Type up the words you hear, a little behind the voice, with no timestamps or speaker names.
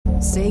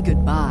Say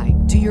goodbye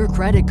to your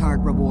credit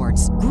card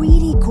rewards.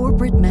 Greedy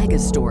corporate mega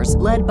stores,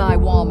 led by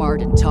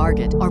Walmart and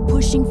Target, are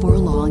pushing for a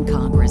law in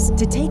Congress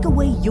to take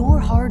away your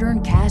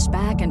hard-earned cash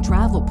back and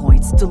travel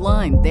points to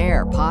line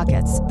their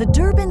pockets. The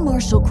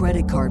Durbin-Marshall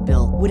credit card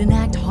bill would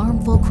enact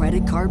harmful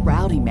credit card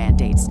routing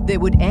mandates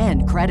that would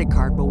end credit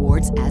card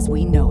rewards as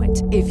we know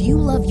it. If you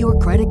love your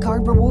credit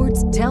card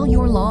rewards, tell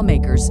your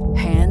lawmakers,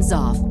 hands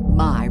off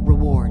my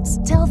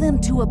rewards. Tell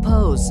them to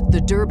oppose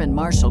the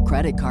Durbin-Marshall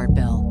credit card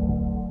bill.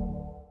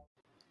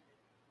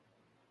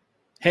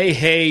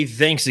 Hey,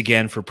 thanks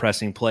again for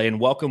pressing play, and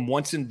welcome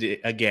once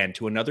again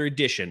to another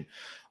edition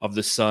of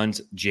the Suns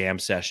Jam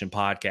Session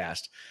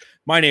podcast.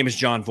 My name is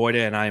John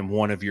Voida, and I am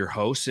one of your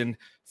hosts. And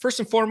first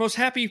and foremost,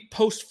 happy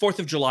post-4th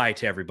of July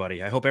to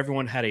everybody. I hope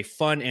everyone had a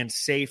fun and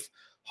safe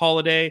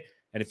holiday,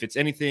 and if it's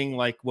anything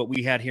like what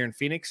we had here in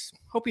Phoenix,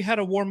 hope you had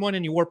a warm one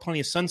and you wore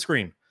plenty of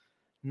sunscreen.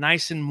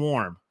 Nice and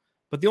warm.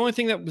 But the only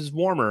thing that was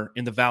warmer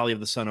in the Valley of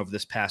the Sun over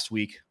this past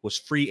week was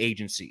free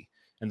agency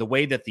and the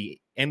way that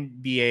the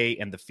NBA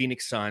and the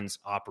Phoenix Suns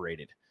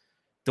operated.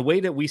 The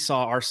way that we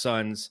saw our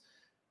Suns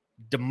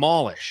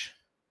demolish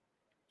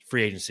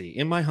free agency,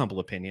 in my humble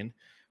opinion,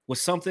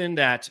 was something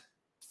that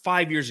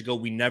 5 years ago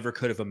we never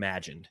could have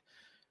imagined.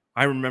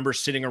 I remember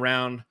sitting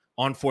around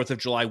on 4th of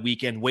July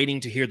weekend waiting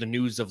to hear the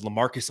news of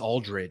LaMarcus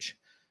Aldridge,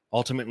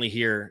 ultimately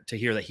hear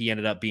that he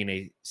ended up being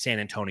a San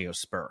Antonio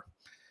Spur.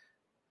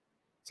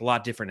 It's a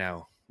lot different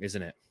now,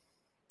 isn't it?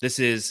 This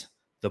is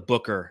the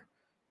Booker,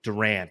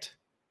 Durant,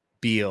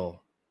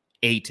 Beal,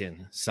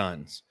 Ayton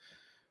Suns.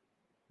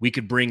 We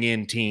could bring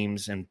in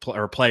teams and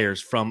or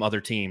players from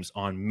other teams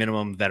on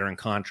minimum veteran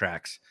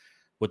contracts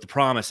with the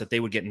promise that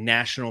they would get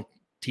national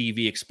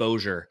TV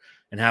exposure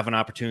and have an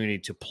opportunity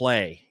to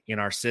play in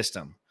our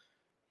system.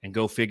 And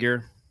go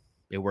figure,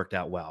 it worked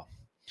out well.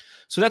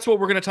 So that's what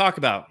we're going to talk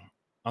about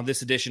on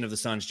this edition of the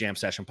Suns Jam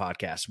Session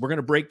podcast. We're going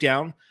to break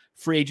down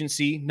free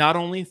agency, not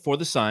only for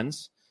the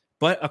Suns,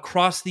 but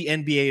across the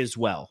NBA as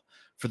well.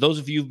 For those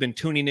of you who've been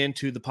tuning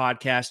into the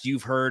podcast,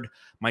 you've heard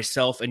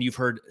myself and you've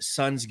heard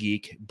Suns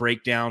Geek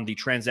break down the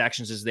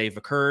transactions as they've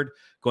occurred,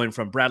 going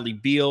from Bradley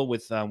Beal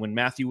with when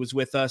Matthew was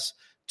with us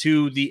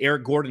to the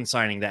Eric Gordon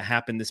signing that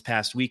happened this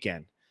past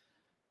weekend.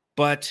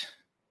 But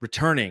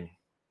returning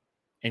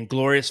in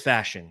glorious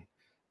fashion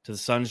to the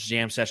Suns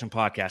Jam Session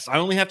podcast, I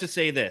only have to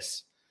say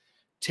this.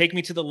 Take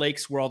me to the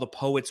lakes where all the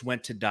poets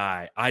went to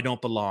die. I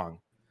don't belong.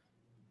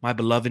 My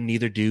beloved,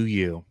 neither do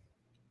you.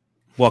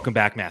 Welcome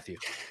back, Matthew.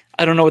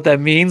 I don't know what that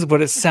means,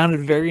 but it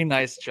sounded very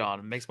nice, John.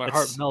 It makes my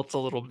heart melt a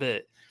little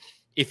bit.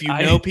 If you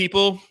know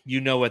people, you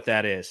know what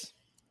that is.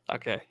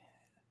 Okay.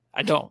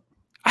 I don't.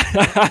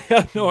 I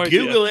have no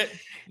idea. Google it.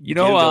 You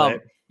know,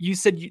 you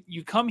said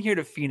you come here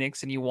to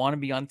Phoenix and you want to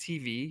be on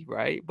TV,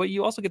 right? But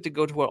you also get to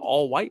go to an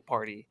all-white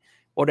party,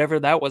 whatever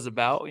that was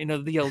about. You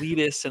know, the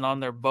elitists and on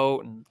their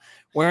boat and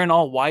wearing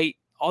all white,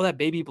 all that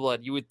baby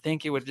blood. You would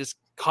think it would just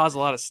cause a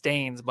lot of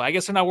stains, but I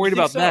guess they're not worried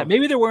about that.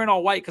 Maybe they're wearing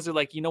all white because they're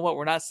like, you know what?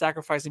 We're not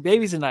sacrificing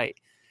babies tonight.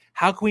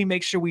 How can we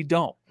make sure we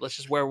don't? Let's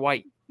just wear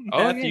white.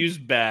 Matthew's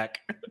back.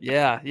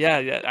 Yeah.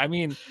 I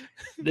mean,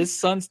 this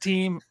Suns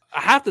team,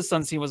 half the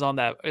Suns team was on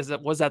that.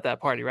 Was at that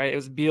party, right? It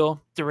was Beal,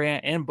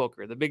 Durant, and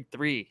Booker, the big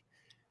three.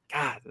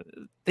 God,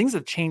 things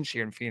have changed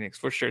here in Phoenix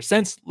for sure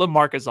since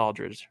LaMarcus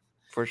Aldridge,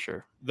 for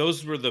sure.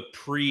 Those were the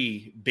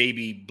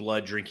pre-baby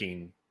blood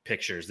drinking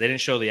pictures. They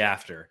didn't show the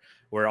after,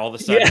 where all of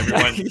a sudden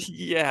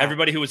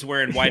everybody who was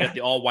wearing white at the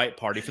all-white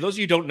party. For those of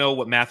you who don't know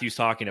what Matthew's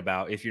talking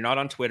about, if you're not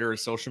on Twitter or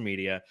social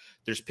media,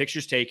 there's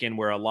pictures taken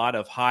where a lot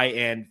of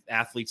high-end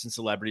athletes and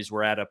celebrities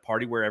were at a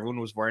party where everyone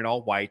was wearing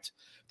all white.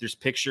 There's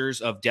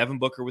pictures of Devin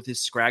Booker with his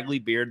scraggly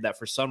beard that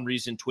for some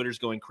reason Twitter's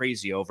going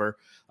crazy over,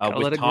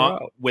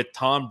 with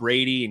Tom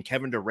Brady and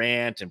Kevin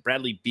Durant and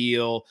Bradley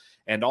Beal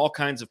and all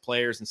kinds of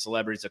players and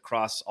celebrities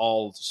across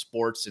all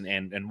sports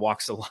and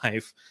walks of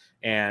life.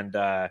 And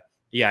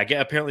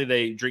apparently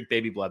they drink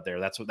baby blood there.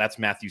 That's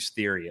Matthew's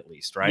theory, at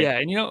least, right? Yeah,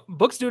 and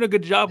Book's doing a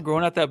good job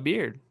growing out that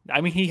beard. I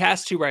mean, he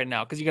has to right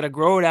now because you got to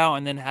grow it out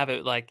and then have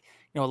it like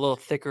a little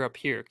thicker up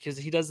here because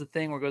he does the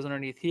thing where it goes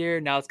underneath here.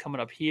 Now it's coming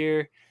up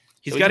here.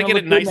 He's got to get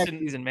it nice and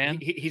season, man.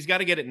 He's got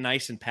to get it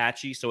nice and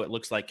patchy so it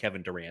looks like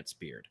Kevin Durant's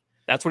beard.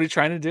 That's what he's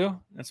trying to do.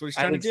 That's what he's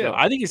trying to do. So.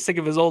 I think he's sick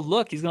of his old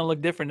look. He's going to look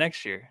different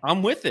next year.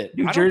 I'm with it.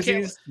 New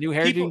jerseys, new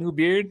hairdo, new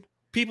beard.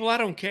 People, I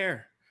don't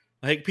care.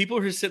 Like,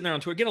 people who are sitting there on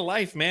Twitter, get a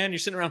life, man. You're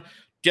sitting around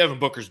Devin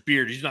Booker's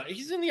beard.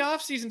 He's in the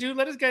offseason, dude.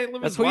 Let his guy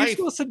live his life. That's what you're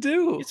supposed to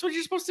do. It's what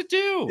you're supposed to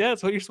do. Yeah,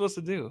 that's what you're supposed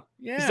to do.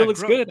 Yeah. He still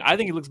looks good. I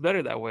think he looks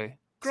better that way.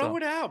 Grow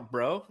it out,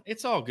 bro.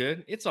 It's all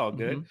good. It's all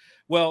good. Mm-hmm.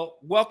 Well,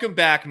 welcome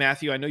back,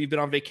 Matthew. I know you've been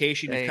on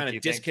vacation. You've kind of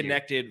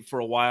disconnected for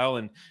a while,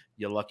 and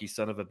you lucky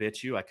son of a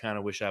bitch, you. I kind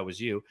of wish I was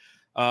you.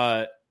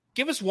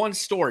 Give us one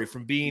story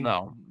from being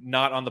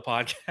not on the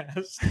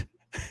podcast.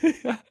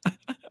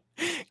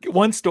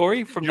 One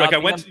story from not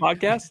being on the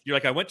podcast? You're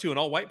like, I went to an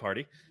all-white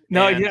party.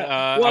 No, and,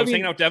 I was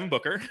hanging out with Devin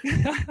Booker.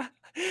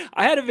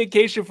 I had a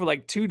vacation for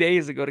like 2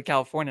 days to go to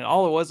California, and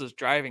all it was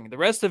driving. The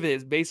rest of it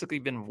has basically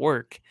been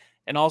work.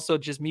 And also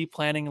just me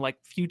planning like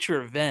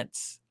future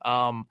events.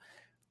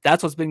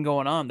 that's what's been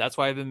going on. That's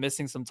why I've been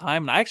missing some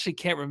time. And I actually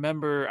can't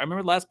remember. I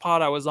remember the last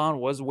pod I was on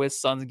was with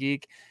Suns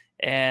Geek,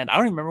 and I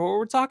don't even remember what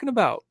we're talking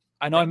about.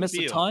 I know I missed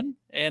a ton,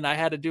 and I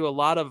had to do a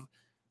lot of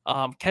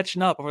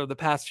catching up over the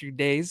past few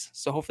days.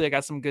 So hopefully I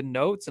got some good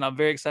notes, and I'm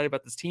very excited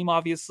about this team,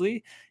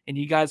 obviously. And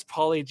you guys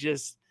probably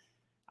just,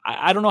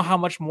 I don't know how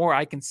much more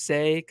I can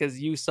say, because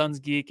you, Suns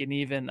Geek, and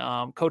even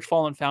Coach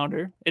Fallen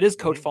Founder. It is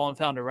Coach Fallen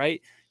Founder,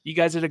 right? You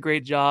guys did a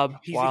great job.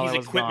 He's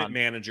equipment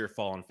manager,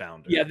 Fallen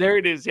Founder. Yeah, there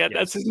it is. Yeah, yes.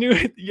 That's his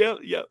new.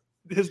 Yep.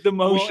 His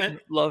demotion.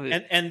 Love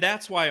it. And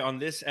that's why on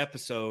this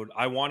episode,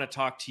 I want to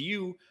talk to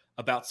you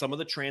about some of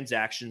the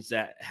transactions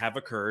that have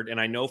occurred.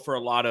 And I know for a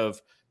lot of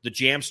the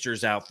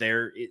Jamsters out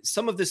there,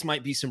 some of this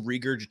might be some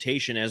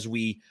regurgitation as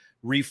we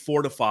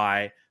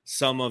refortify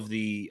some of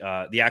the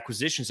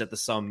acquisitions that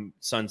the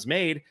Suns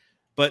made.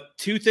 But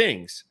two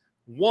things.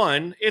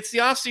 One, it's the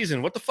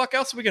offseason. What the fuck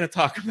else are we going to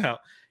talk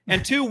about?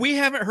 And two, we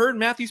haven't heard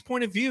Matthew's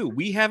point of view.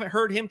 We haven't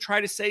heard him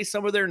try to say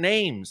some of their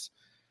names.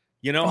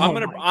 You know, I'm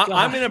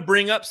gonna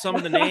bring up some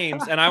of the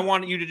names, and I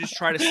want you to just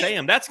try to say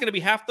them. That's gonna be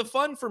half the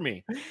fun for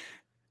me.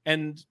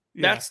 And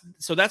that's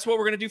what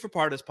we're gonna do for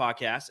part of this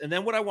podcast. And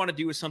then what I want to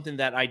do is something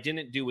that I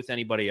didn't do with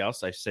anybody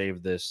else. I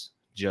saved this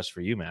just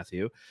for you,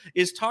 Matthew,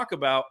 is talk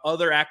about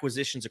other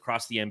acquisitions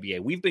across the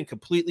NBA. We've been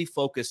completely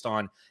focused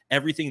on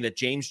everything that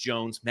James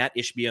Jones, Matt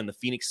Ishbia, and the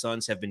Phoenix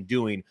Suns have been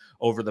doing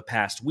over the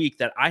past week,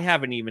 that I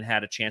haven't even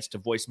had a chance to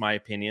voice my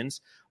opinions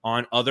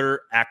on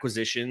other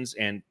acquisitions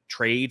and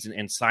trades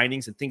and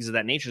signings and things of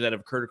that nature that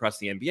have occurred across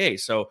the NBA.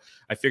 So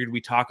I figured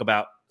we'd talk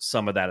about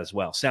some of that as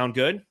well. Sound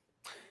good?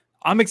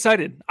 I'm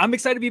excited. I'm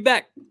excited to be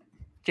back.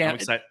 Jam.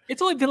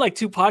 It's only been like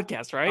 2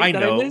 podcasts, right? I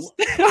know.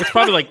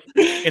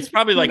 It's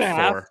probably like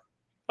 4.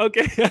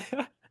 Okay.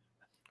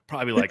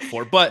 Probably like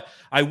 4. But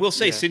I will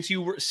say, since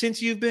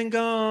you've been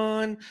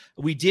gone,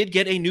 we did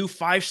get a new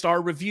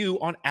 5-star review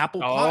on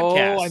Apple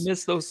Podcasts. Oh, I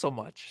miss those so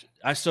much.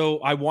 So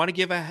I want to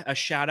give a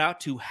shout out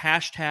to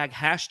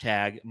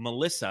hashtag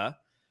Melissa.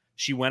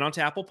 She went onto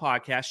Apple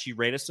Podcasts.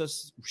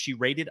 She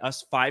rated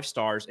us 5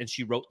 stars, and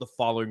she wrote the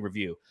following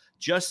review.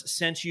 Just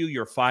sent you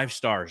your 5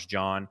 stars,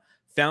 John.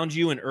 Found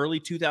you in early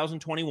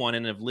 2021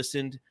 and have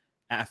listened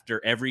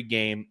after every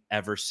game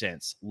ever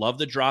since. Love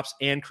the drops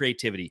and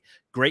creativity.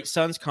 Great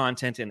Suns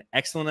content and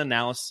excellent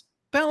analysis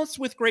balanced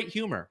with great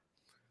humor.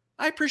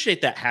 I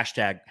appreciate that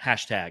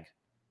hashtag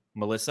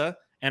Melissa.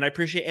 And I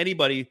appreciate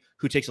anybody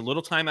who takes a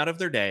little time out of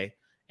their day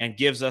and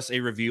gives us a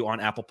review on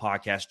Apple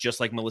Podcasts, just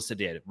like Melissa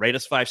did. Rate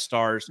us 5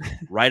 stars,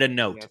 write a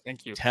note,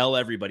 thank you. Tell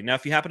everybody. Now,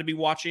 if you happen to be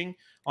watching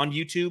on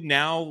YouTube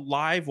now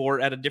live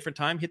or at a different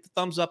time, hit the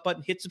thumbs up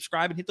button, hit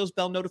subscribe, and hit those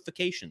bell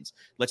notifications.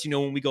 Lets you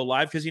know when we go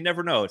live, because you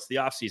never know. It's the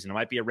off season. It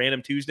might be a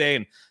random Tuesday,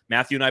 and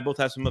Matthew and I both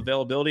have some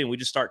availability, and we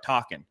just start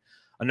talking.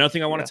 Another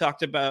thing I want to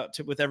talk about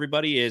with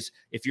everybody is,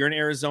 if you're in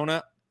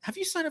Arizona, have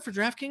you signed up for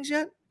DraftKings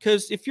yet?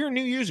 Because if you're a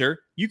new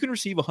user, you can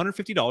receive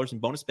 $150 in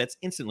bonus bets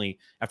instantly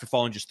after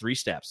following just 3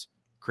 steps.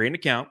 Create an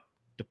account,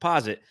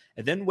 deposit,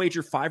 and then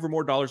wager $5 or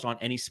more on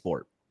any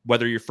sport.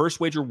 Whether your first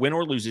wager win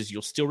or loses,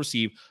 you'll still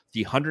receive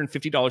the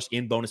 $150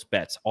 in bonus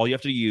bets. All you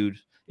have to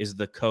use is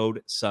the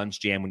code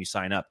SUNSJAM when you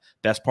sign up.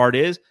 Best part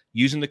is,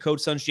 using the code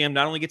SUNSJAM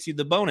not only gets you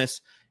the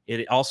bonus,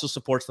 it also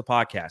supports the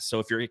podcast. So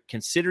if you're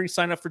considering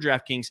signing up for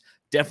DraftKings,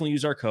 definitely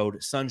use our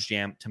code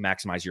SUNSJAM to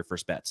maximize your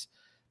first bets.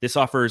 This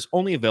offer is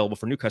only available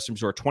for new customers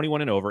who are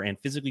 21 and over and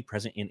physically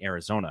present in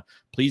Arizona.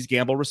 Please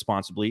gamble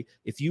responsibly.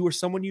 If you or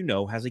someone you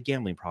know has a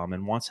gambling problem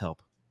and wants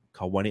help,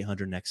 call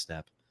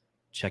 1-800-NEXT-STEP.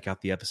 Check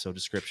out the episode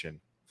description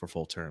for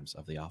full terms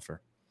of the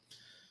offer.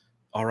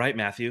 All right,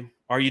 Matthew,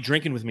 are you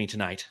drinking with me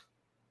tonight?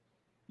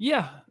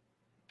 Yeah.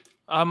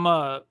 I'm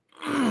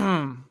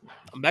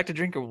back to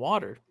drinking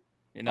water.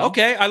 You know?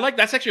 Okay, I like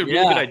that's actually a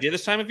really good idea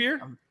this time of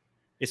year.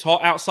 It's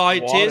hot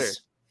outside,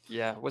 tis.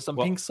 Yeah, with some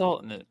pink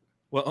salt in it.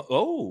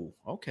 Well,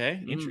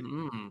 okay.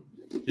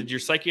 Did your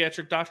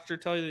psychiatric doctor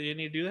tell you that you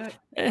need to do that?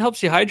 It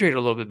helps you hydrate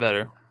a little bit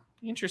better.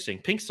 Interesting.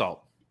 Pink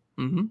salt.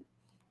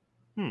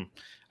 Mm-hmm.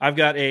 I've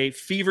got a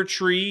Fever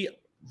Tree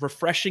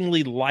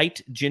refreshingly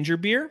light ginger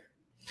beer,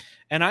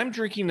 and I'm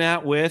drinking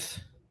that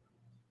with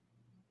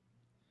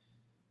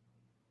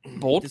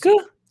vodka.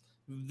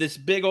 This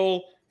big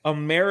old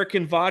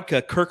American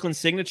vodka, Kirkland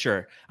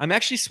Signature. I'm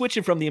actually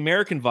switching from the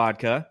American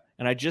vodka,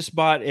 and I just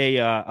bought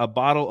a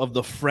bottle of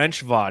the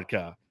French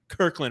vodka.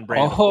 Kirkland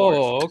brand.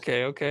 Oh,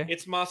 okay.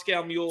 It's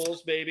Moscow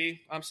Mules,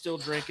 baby. I'm still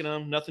drinking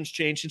them. Nothing's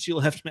changed since you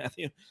left,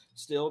 Matthew.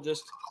 Still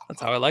just.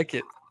 That's how I like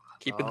it.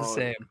 Keep it the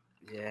same.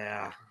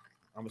 Yeah,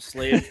 I'm a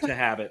slave to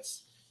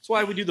habits. That's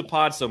why we do the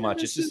pod so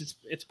much.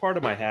 It's part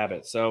of my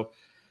habit. So,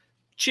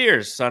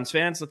 cheers, Suns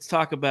fans. Let's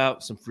talk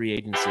about some free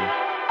agency.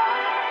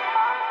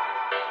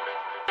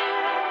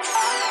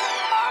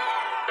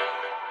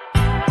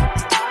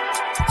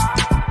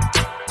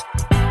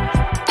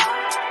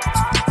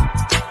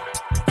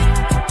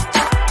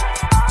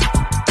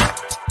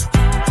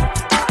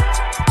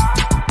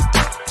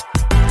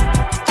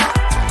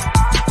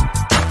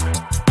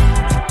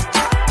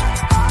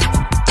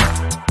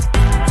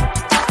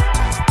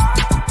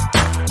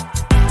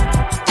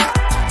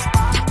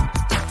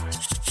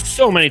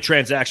 So many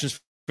transactions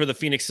for the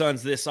Phoenix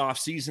Suns this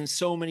offseason,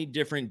 so many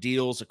different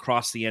deals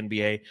across the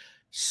NBA,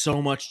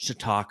 so much to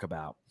talk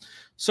about.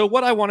 So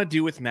what I want to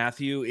do with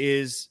Matthew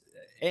is,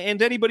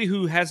 and anybody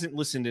who hasn't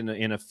listened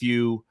in a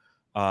few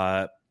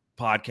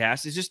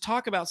podcasts, is just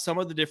talk about some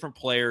of the different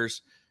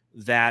players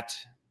that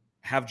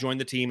have joined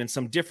the team and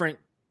some different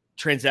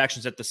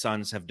transactions that the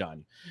Suns have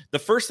done. The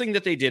first thing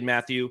that they did,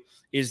 Matthew,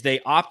 is they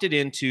opted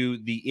into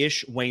the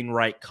Ish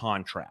Wainwright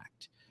contract.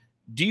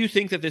 Do you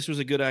think that this was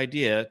a good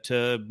idea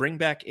to bring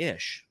back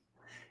Ish?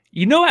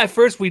 At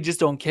first we just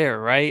don't care,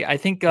 right? I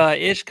think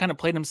Ish kind of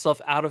played himself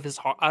out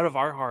of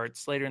our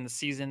hearts later in the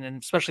season,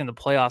 and especially in the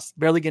playoffs,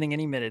 barely getting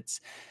any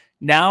minutes.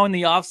 Now in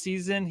the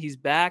offseason, he's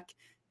back,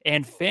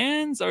 and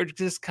fans are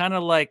just kind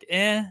of like,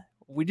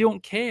 we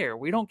don't care.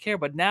 We don't care.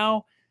 But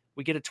now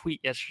we get a tweet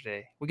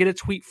yesterday. We get a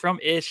tweet from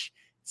Ish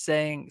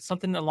saying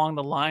something along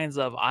the lines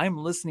of, I'm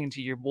listening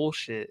to your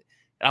bullshit.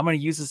 I'm going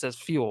to use this as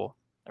fuel.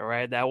 All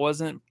right. That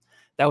wasn't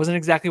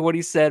exactly what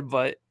he said,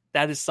 but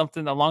that is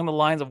something along the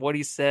lines of what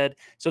he said.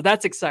 So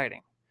that's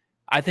exciting.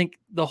 I think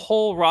the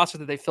whole roster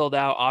that they filled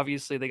out,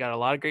 obviously they got a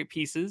lot of great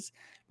pieces,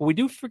 but we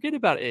do forget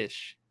about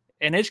Ish.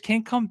 And Ish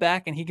can come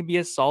back and he can be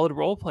a solid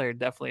role player,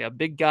 definitely. A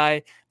big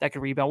guy that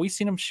can rebound. We've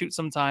seen him shoot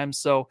sometimes.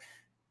 So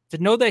to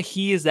know that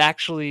he is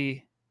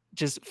actually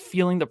just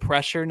feeling the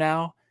pressure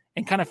now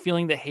and kind of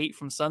feeling the hate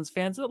from Suns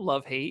fans that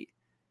love hate,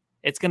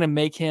 it's going to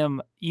make him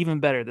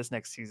even better this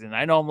next season.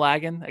 I know I'm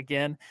lagging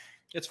again.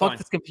 It's Fuck fine.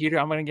 this computer.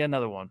 I'm going to get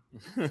another one.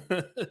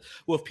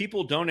 Well, if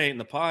people donate in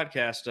the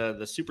podcast,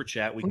 the super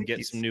chat, we can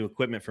get some new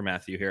equipment for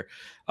Matthew here.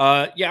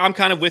 Yeah, I'm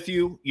kind of with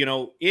you.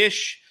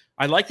 Ish,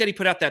 I like that he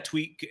put out that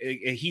tweet.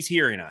 He's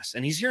hearing us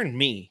and he's hearing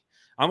me.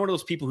 I'm one of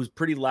those people who's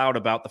pretty loud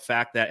about the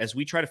fact that as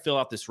we try to fill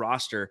out this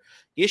roster,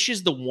 Ish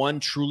is the one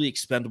truly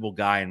expendable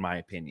guy, in my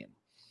opinion.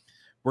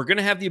 We're going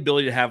to have the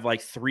ability to have like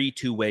 3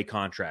 two-way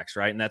contracts,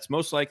 right? And that's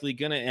most likely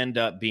going to end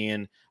up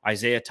being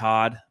Isaiah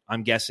Todd,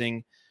 I'm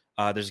guessing.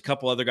 There's a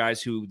couple other guys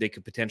who they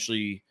could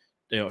potentially,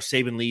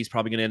 Saben Lee's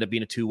probably going to end up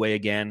being a two-way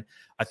again.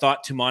 I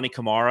thought Toumani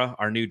Camara,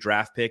 our new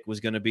draft pick,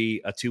 was going to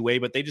be a two-way,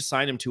 but they just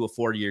signed him to a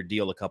 4-year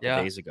deal a couple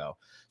days ago.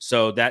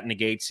 So that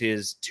negates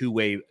his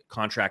two-way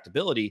contract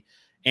ability.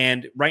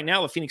 And right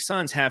now, the Phoenix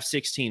Suns have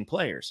 16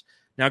 players.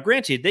 Now,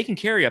 granted, they can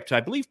carry up to,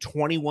 I believe,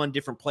 21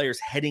 different players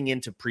heading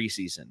into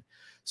preseason.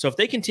 So if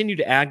they continue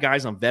to add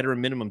guys on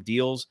veteran minimum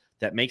deals,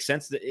 that makes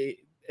sense.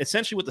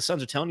 Essentially, what the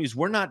Suns are telling you is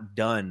we're not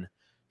done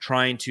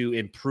trying to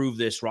improve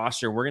this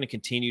roster. We're going to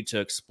continue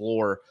to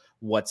explore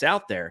what's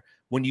out there.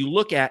 When you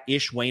look at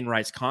Ish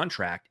Wainwright's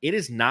contract, it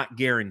is not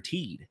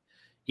guaranteed.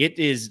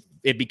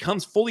 It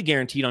becomes fully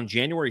guaranteed on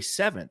January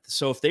 7th.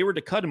 So if they were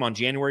to cut him on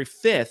January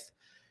 5th,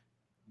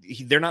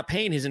 they're not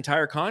paying his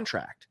entire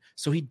contract.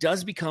 So he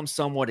does become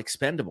somewhat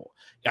expendable.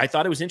 I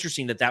thought it was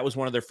interesting that was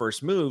one of their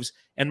first moves.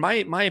 And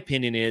my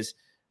opinion is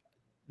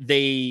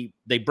they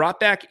brought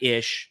back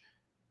Ish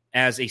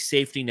as a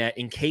safety net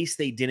in case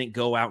they didn't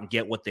go out and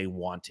get what they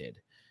wanted.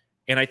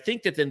 And I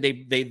think that then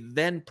they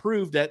then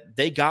proved that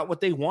they got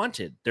what they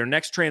wanted. Their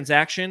next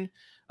transaction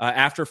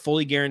after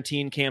fully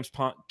guaranteeing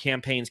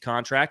Campaign's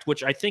contract,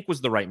 which I think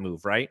was the right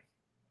move, right?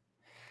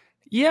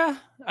 Yeah,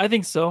 I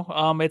think so.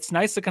 It's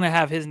nice to kind of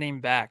have his name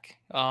back.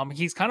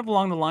 He's kind of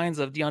along the lines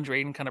of DeAndre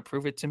Ayton, kind of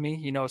prove it to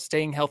me.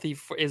 Staying healthy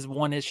is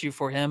one issue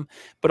for him,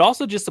 but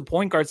also just the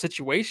point guard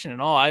situation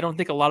and all. I don't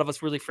think a lot of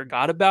us really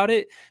forgot about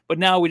it, but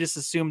now we just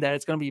assume that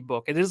it's going to be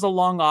booked. It is a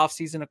long off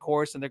season, of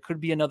course, and there could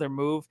be another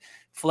move.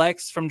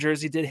 Flex from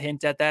Jersey did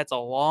hint at that. It's a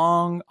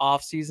long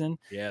off season.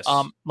 Yes.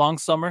 Long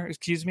summer,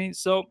 excuse me.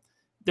 So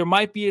there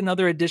might be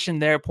another addition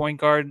there, point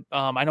guard.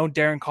 I know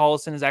Darren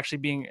Collison is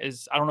actually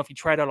I don't know if he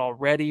tried out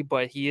already,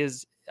 but he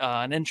is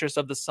an interest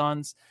of the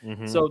Suns.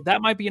 Mm-hmm. So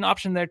that might be an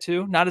option there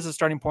too. Not as a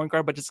starting point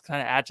guard, but just kind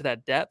of add to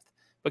that depth.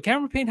 But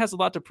Cameron Payne has a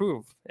lot to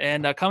prove.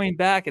 And coming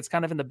back, it's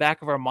kind of in the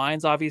back of our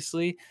minds,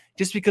 obviously,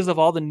 just because of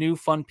all the new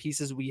fun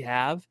pieces we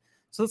have.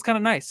 So it's kind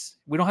of nice.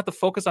 We don't have to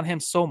focus on him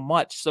so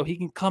much, so he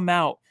can come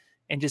out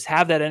and just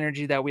have that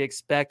energy that we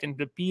expect and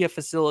to be a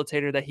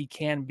facilitator that he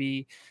can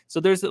be. So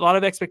there's a lot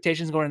of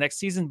expectations going to next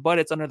season, but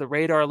it's under the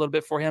radar a little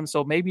bit for him.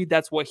 So maybe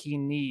that's what he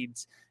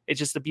needs. It's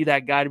just to be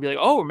that guy to be like,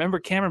 oh, remember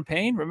Cameron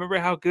Payne? Remember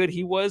how good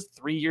he was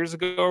 3 years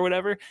ago or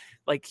whatever?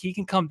 Like he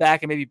can come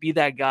back and maybe be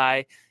that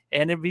guy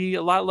and it'd be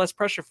a lot less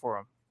pressure for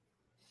him.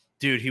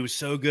 Dude, he was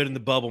so good in the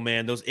bubble,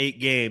 man. Those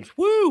 8 games.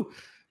 Woo!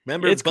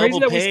 Remember, it's crazy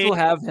that Payne? We still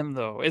have him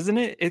though, isn't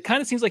it? It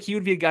kind of seems like he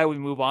would be a guy we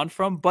move on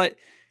from, but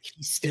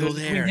he's still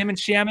there. Between him and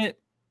Shamet,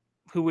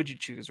 who would you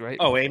choose, right?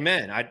 Oh,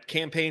 amen. I'd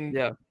campaign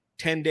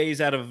 10 days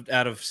out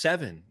of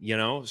 7,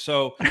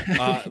 So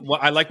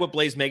I like what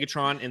Blaze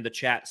Megatron in the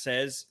chat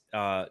says.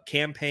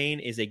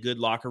 Campaign is a good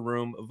locker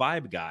room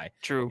vibe guy.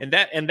 True. And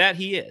that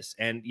he is.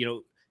 And,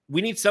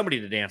 we need somebody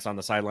to dance on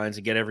the sidelines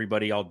and get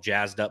everybody all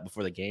jazzed up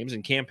before the games,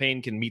 and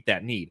Campaign can meet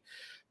that need.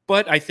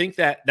 But I think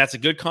that's a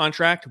good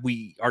contract.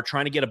 We are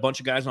trying to get a bunch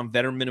of guys on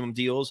veteran minimum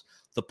deals.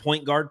 The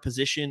point guard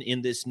position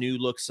in this new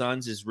look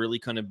Suns is really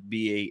going to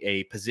be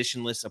a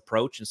positionless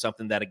approach, and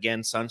something that,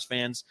 again, Suns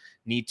fans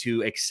need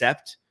to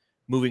accept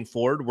moving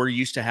forward. We're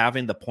used to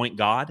having the point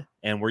guard,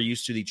 and we're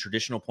used to the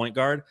traditional point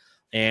guard.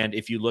 And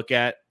if you look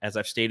at, as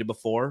I've stated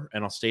before,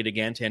 and I'll state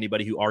again to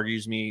anybody who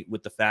argues me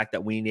with the fact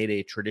that we need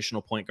a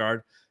traditional point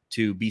guard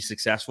to be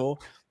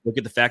successful, look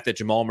at the fact that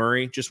Jamal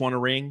Murray just won a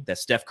ring, that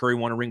Steph Curry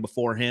won a ring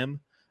before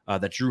him,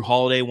 that Drew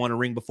Holiday won a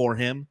ring before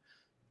him.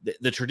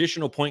 The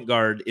traditional point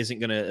guard isn't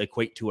going to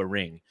equate to a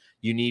ring.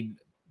 You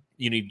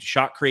need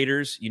shot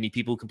creators, you need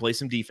people who can play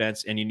some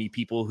defense, and you need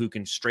people who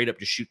can straight up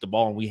just shoot the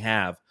ball, and we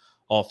have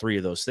all three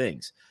of those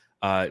things.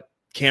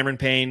 Cameron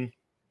Payne,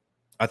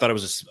 I thought it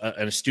was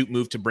an astute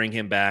move to bring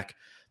him back.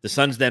 The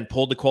Suns then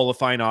pulled the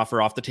qualifying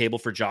offer off the table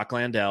for Jock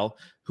Landale,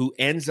 who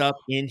ends up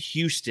in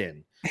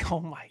Houston.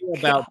 Oh my God.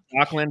 About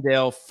Jock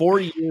Landale, 4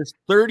 years,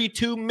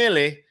 $32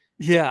 million.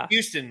 Yeah.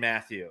 Houston,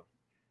 Matthew.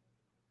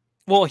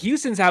 Well,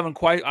 Houston's having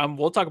quite,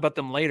 we'll talk about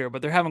them later,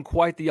 but they're having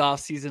quite the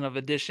offseason of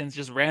additions,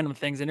 just random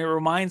things. And it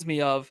reminds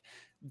me of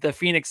the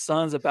Phoenix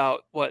Suns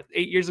about,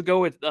 8 years ago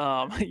with,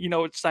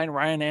 signed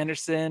Ryan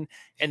Anderson,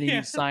 and then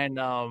you signed,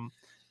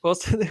 who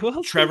else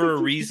Trevor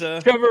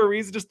Ariza. Trevor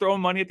Ariza just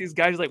throwing money at these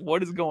guys. Like,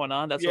 what is going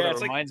on? That's what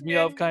it reminds me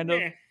of, kind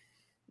of.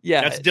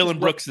 Yeah. That's Dylan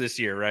Brooks this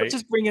year, right?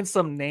 Just bring in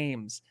some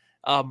names.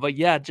 But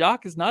yeah,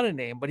 Jock is not a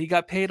name, but he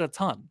got paid a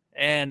ton.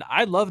 And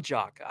I love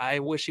Jock. I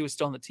wish he was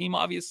still on the team,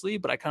 obviously,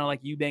 but I kind of like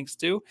Eubanks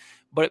too.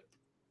 But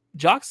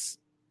Jock's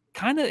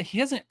he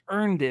hasn't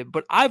earned it,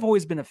 but I've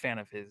always been a fan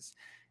of his.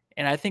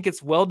 And I think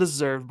it's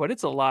well-deserved, but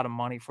it's a lot of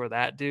money for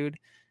that dude.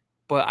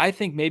 But I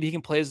think maybe he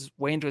can play his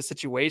way into a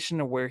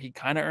situation where he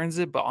kind of earns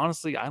it. But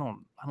honestly, I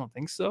don't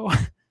think so.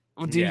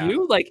 Do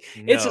you? Like,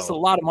 no. It's just a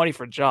lot of money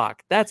for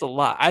Jock. That's a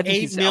lot. I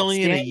think he's $8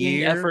 million a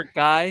year effort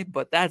guy,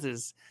 but that's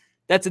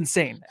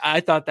insane.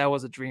 I thought that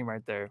was a dream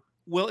right there.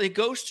 Well, it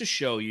goes to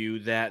show you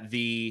that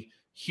the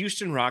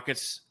Houston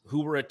Rockets,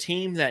 who were a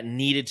team that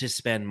needed to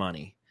spend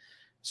money,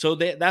 so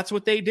that's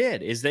what they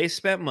did, is they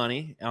spent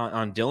money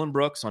on Dylan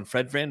Brooks, on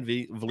Fred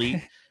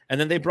VanVleet, and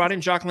then they brought in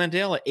Jock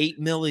Landale at $8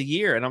 million a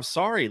year. And I'm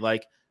sorry,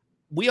 like,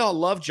 we all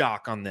love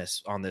Jock on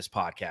this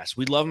podcast.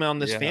 We love him on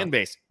this fan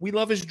base. We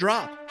love his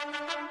drop.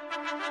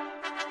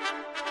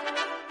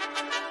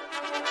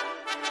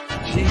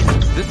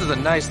 Jesus, this is a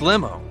nice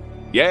limo.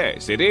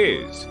 Yes, it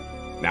is.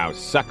 Now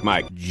suck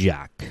my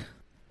Jock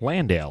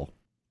Landale.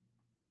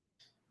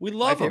 We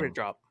love my favorite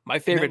drop. My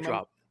favorite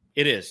drop.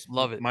 It is.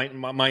 Love it.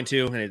 Mine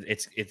too. And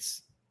it's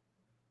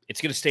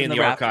going to stay in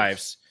the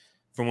archives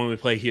from when we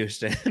play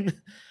Houston.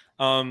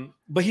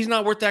 But he's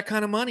not worth that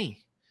kind of money.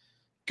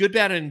 Good,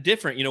 bad, and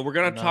indifferent. We're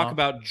going to talk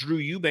about Drew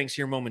Eubanks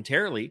here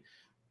momentarily,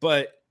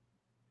 but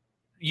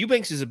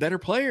Eubanks is a better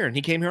player, and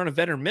he came here on a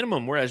veteran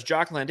minimum, whereas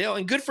Jock Landale,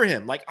 and good for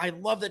him. Like, I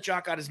love that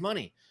Jock got his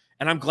money.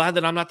 And I'm glad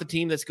that I'm not the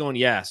team that's going,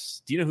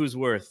 yes. Do you know who's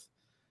worth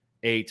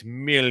 $8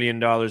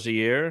 million a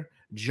year?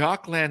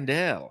 Jock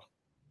Landale.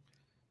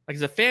 Like,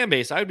 as a fan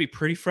base, I would be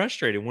pretty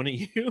frustrated,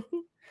 wouldn't you?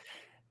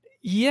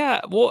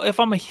 Yeah. Well,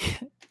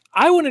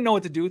 I wouldn't know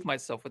what to do with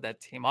myself with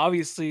that team.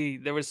 Obviously,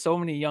 there were so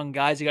many young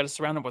guys. You got to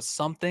surround them with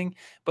something.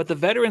 But the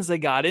veterans they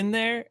got in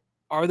there,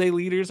 are they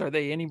leaders? Are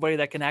they anybody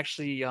that can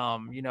actually,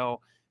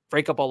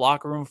 break up a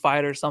locker room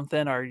fight or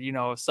something?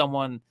 Or,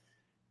 someone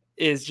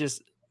is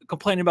just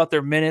complaining about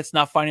their minutes,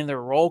 not finding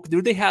their role?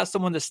 Do they have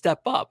someone to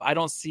step up? I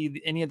don't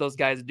see any of those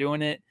guys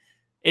doing it.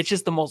 It's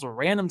just the most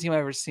random team I've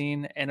ever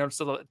seen, and it's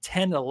a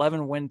 10 to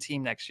 11 win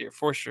team next year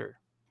for sure.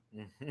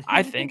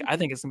 I think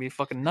it's gonna be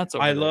fucking nuts.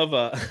 I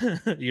love.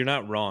 You're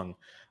not wrong.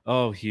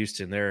 Oh,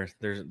 Houston, they're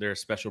a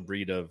special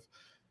breed of.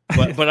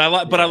 But I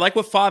like. But I like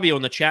what Fabio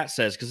in the chat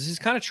says, because this is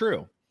kind of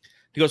true.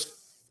 He goes,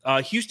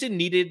 Houston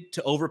needed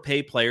to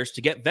overpay players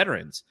to get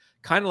veterans,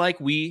 kind of like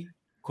we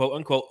quote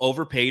unquote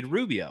overpaid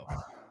Rubio.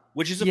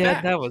 Which is a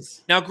fact. That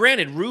was now.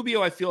 Granted,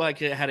 Rubio, I feel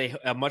like it had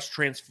a much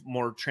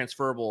more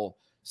transferable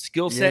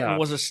skill set and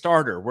was a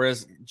starter,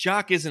 whereas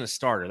Jock isn't a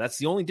starter. That's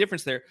the only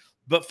difference there.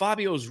 But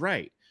Fabio's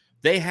right.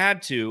 They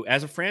had to,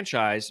 as a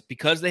franchise,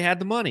 because they had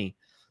the money,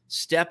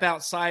 step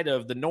outside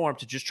of the norm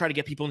to just try to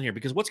get people in here.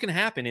 Because what's going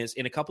to happen is,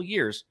 in a couple of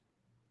years,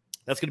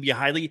 that's going to be a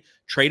highly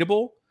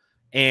tradable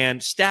and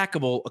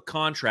stackable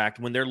contract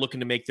when they're looking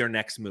to make their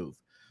next move.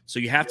 So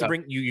you have to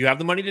bring you have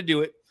the money to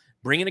do it.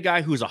 Bring in a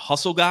guy who's a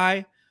hustle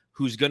guy,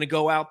 who's going to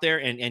go out there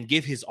and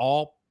give his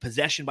all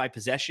possession by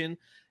possession,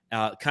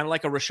 kind of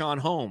like a Rashawn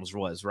Holmes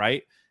was,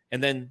 right?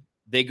 And then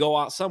they go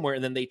out somewhere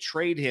and then they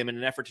trade him in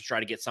an effort to try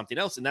to get something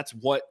else. And that's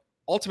what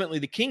ultimately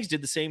the Kings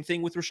did the same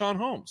thing with Rashawn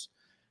Holmes,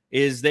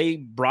 is they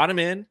brought him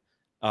in,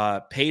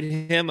 paid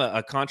him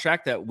a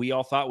contract that we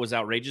all thought was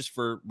outrageous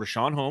for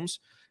Rashawn Holmes.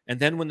 And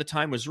then when the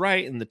time was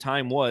right, and the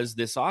time was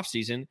this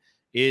offseason,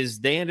 is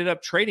they ended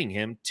up trading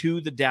him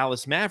to the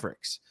Dallas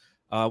Mavericks.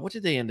 What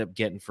did they end up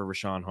getting for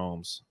Rashawn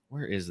Holmes?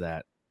 Where is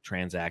that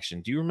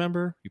transaction? Do you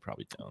remember? You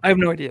probably don't. I have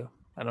no idea.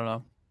 I don't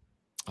know.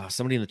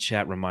 Somebody in the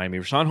chat remind me.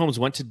 Rashawn Holmes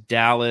went to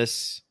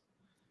Dallas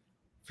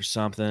for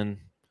something.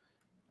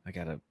 I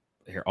got to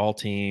hear all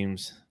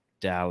teams,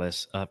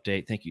 Dallas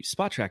update. Thank you.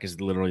 Spot Track is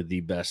literally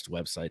the best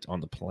website on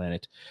the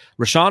planet.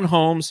 Rashawn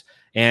Holmes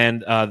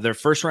and their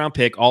first round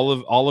pick,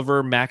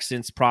 Oliver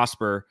Maxence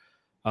Prosper,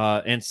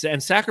 And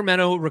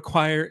Sacramento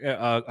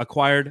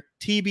acquired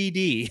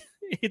TBD.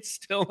 It's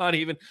still not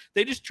even.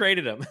 They just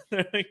traded him.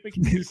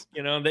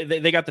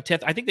 They got the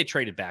 10th. I think they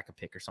traded back a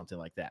pick or something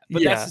like that.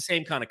 But that's the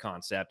same kind of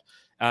concept.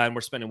 And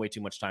we're spending way too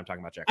much time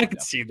talking about Jack. I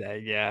can see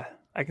that. Yeah,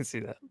 I can see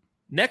that.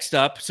 Next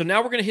up, so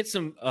now we're going to hit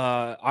some.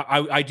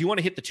 I do want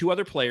to hit the 2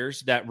 other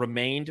players that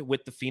remained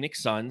with the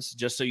Phoenix Suns,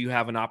 just so you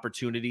have an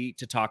opportunity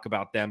to talk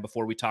about them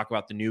before we talk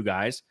about the new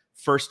guys.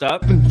 First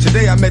up,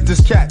 today I met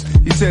this cat.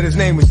 He said his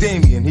name was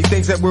Damian. He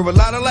thinks that we're a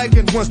lot alike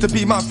and wants to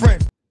be my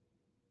friend.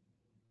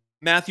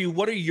 Matthew,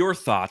 what are your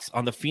thoughts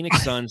on the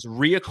Phoenix Suns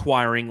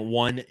reacquiring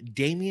one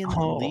Damian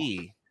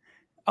Lee?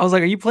 I was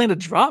like, are you playing a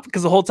drop?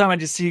 Because the whole time I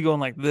just see you going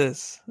like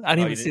this. I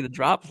didn't even see the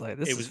drop play.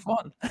 This was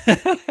fun.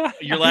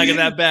 You're lagging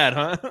that bad,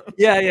 huh?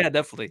 Yeah,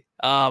 definitely.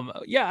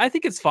 I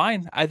think it's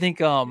fine. I think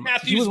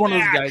he was one of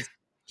those guys.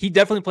 He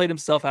definitely played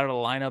himself out of the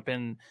lineup.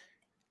 And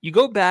you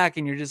go back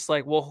and you're just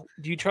like, well,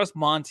 do you trust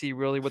Monty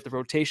really with the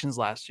rotations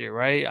last year,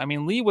 right? I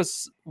mean, Lee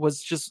was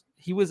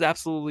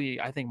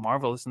absolutely, I think,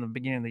 marvelous in the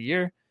beginning of the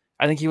year.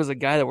 I think he was a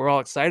guy that we're all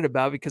excited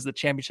about because of the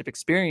championship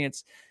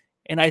experience.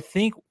 And I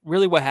think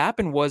really what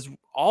happened was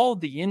all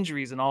the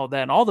injuries and all of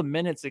that and all the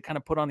minutes they kind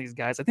of put on these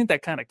guys, I think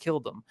that kind of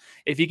killed them.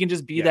 If he can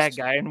just be that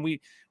guy. And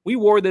we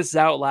wore this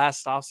out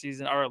last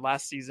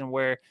season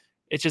where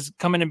it's just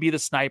come in and be the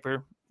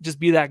sniper, just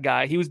be that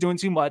guy. He was doing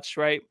too much,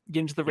 right?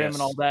 Getting to the rim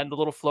and all that and the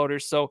little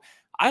floaters. So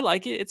I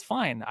like it. It's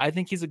fine. I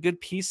think he's a good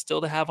piece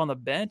still to have on the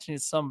bench and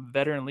he's some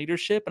veteran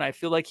leadership. And I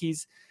feel like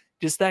he's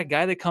just that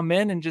guy that come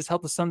in and just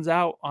help the Suns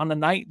out on a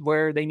night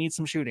where they need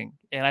some shooting.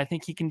 And I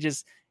think he can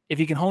just, if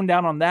he can hone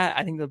down on that,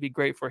 I think that'll be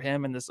great for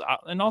him and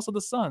also the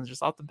Suns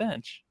just off the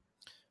bench.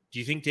 Do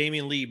you think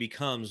Damian Lee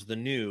becomes the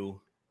new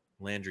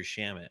Landry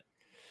Shamet?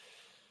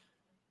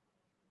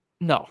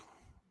 No,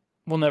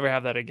 we'll never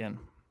have that again.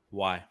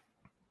 Why?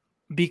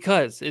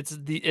 Because it's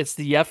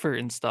the effort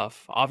and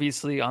stuff.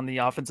 Obviously, on the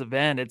offensive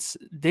end, it's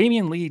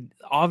Damian Lee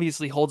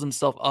obviously holds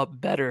himself up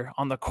better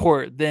on the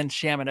court than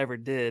Shamet ever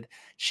did.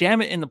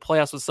 Shamet in the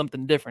playoffs was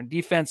something different.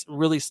 Defense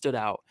really stood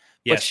out.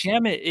 Yes. But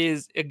Shamet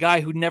is a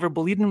guy who never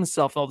believed in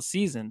himself the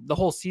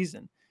whole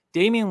season.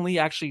 Damian Lee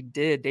actually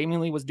did. Damian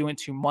Lee was doing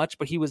too much,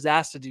 but he was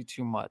asked to do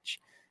too much.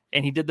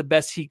 And he did the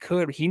best he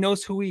could. He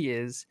knows who he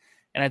is.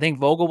 And I think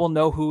Vogel will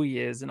know who he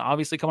is. And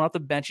obviously coming off the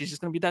bench, he's just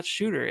going to be that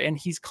shooter. And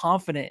he's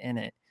confident in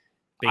it.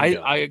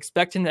 I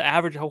expect him to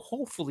average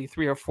hopefully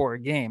 3 or 4 a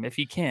game if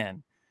he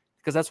can,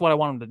 because that's what I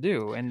want him to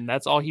do. And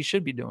that's all he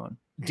should be doing.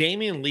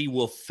 Damian Lee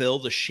will fill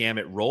the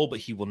Shamet role, but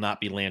he will not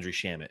be Landry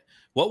Shamet.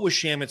 What was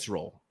Shamet's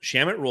role?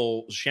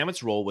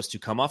 Shamet's role was to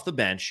come off the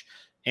bench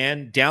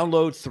and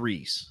download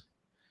threes.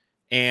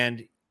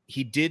 And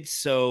he did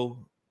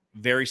so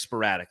very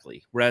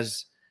sporadically.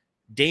 Whereas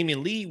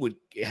Damian Lee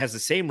has the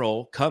same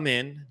role, come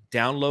in,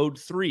 download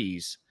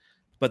threes.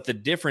 But the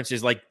difference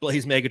is, like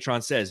Blaze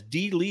Megatron says,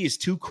 D. Lee is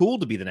too cool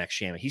to be the next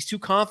Shamet. He's too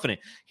confident.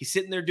 He's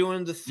sitting there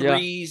doing the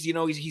threes.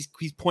 Yeah.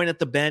 He's pointing at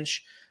the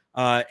bench.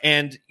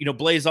 And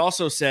Blaze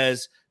also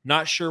says,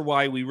 not sure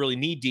why we really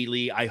need D.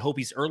 Lee. I hope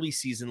he's early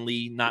season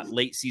Lee, not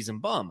late season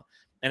bum.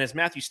 And as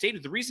Matthew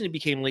stated, the reason he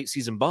became late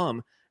season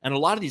bum, and a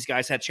lot of these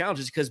guys had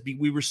challenges because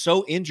we were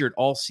so injured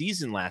all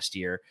season last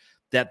year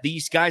that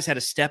these guys had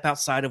to step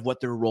outside of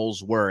what their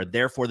roles were.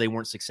 Therefore, they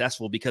weren't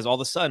successful because all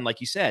of a sudden, like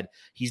you said,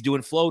 he's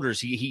doing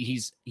floaters.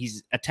 He's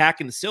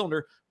attacking the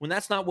cylinder when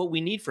that's not what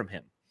we need from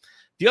him.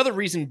 The other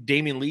reason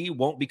Damian Lee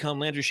won't become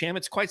Landry Shamet,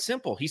 it's quite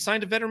simple. He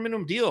signed a veteran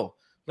minimum deal.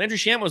 Landry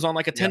Shamet was on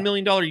like a $10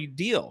 million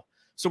deal.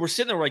 So we're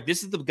sitting there like,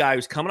 this is the guy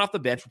who's coming off the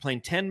bench. We're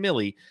playing 10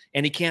 milli,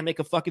 and he can't make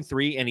a fucking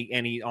three. And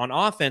he on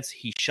offense,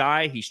 he's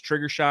shy, he's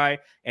trigger shy,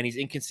 and he's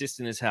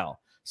inconsistent as hell.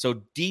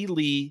 So D.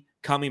 Lee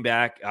coming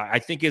back, I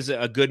think is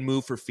a good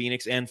move for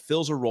Phoenix and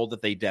fills a role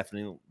that they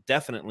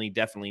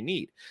definitely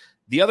need.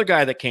 The other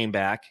guy that came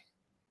back.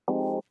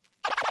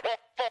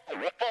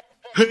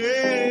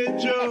 Hey,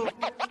 Joe.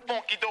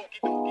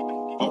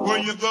 Where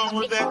you going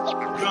with that?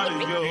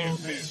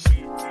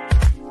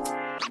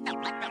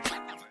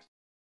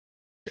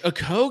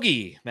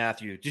 Okogie,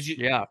 Matthew. Did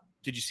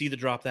you see the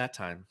drop that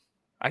time?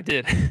 I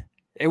did.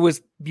 It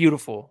was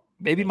beautiful.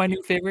 Maybe my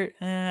new favorite.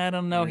 I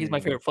don't know. He's my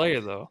favorite player,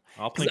 though.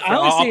 I'll play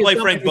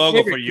Frank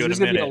Vogel for you in a minute. There's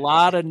going to be a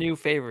lot of new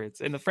favorites.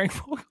 And the Frank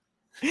Vogel,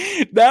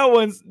 that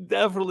one's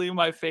definitely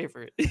my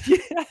favorite.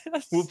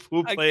 Yes.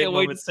 We'll play it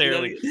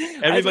momentarily.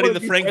 Everybody,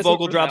 the Frank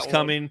Vogel drop's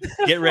coming.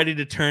 Get ready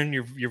to turn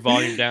your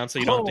volume down so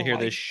you don't have to hear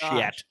this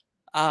shit.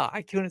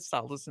 I couldn't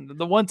stop listening.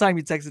 The one time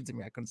you texted to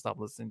me, I couldn't stop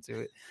listening to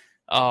it.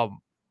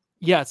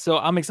 Yeah, so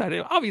I'm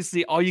excited.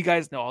 Obviously, all you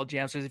guys know, all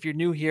Jamsters, if you're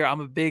new here,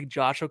 I'm a big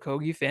Josh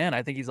Okogie fan.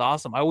 I think he's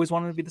awesome. I always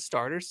wanted to be the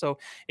starter. So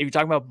if you're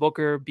talking about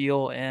Booker,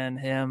 Beal, and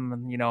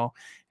him,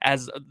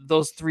 as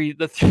those three,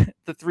 the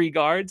three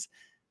guards,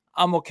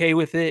 I'm okay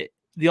with it.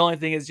 The only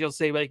thing is you'll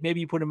say, like, maybe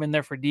you put him in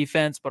there for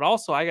defense. But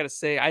also, I got to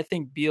say, I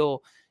think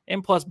Beal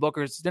and plus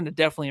Booker is going to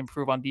definitely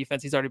improve on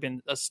defense. He's already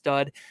been a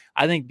stud.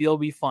 I think Beal will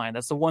be fine.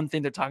 That's the one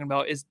thing they're talking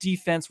about is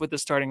defense with the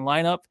starting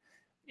lineup.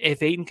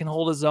 If Ayton can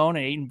hold his own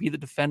and Ayton be the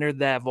defender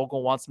that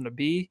Vogel wants him to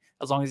be,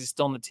 as long as he's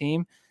still on the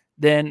team,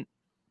 then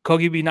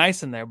Kogi would be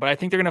nice in there, but I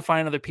think they're going to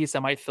find another piece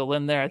that might fill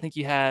in there. I think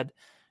you had,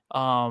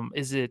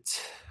 is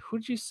it, who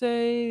did you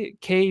say?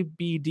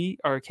 KBD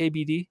or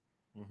KBD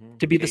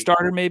to be the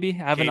starter, maybe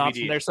have an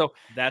option there. So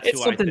That's it's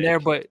who something I there,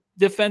 think. but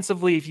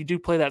defensively, if you do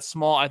play that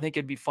small, I think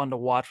it'd be fun to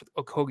watch with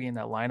Okogie in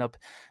that lineup.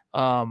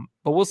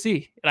 But we'll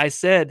see. And I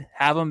said,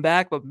 have him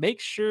back, but make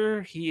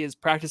sure he is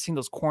practicing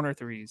those corner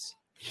threes.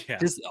 Yeah.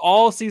 Just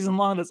all season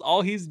long. That's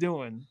all he's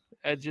doing.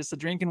 Just a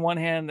drink in one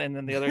hand and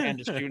then the other hand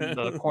just shooting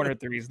the corner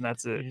threes, and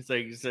that's it.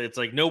 It's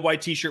like no white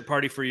t-shirt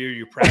party for you.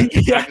 You're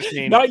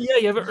practicing. Not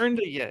yet. You haven't earned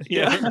it yet. You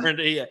haven't earned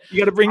it yet. You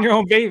got to bring your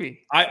own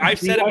baby. I've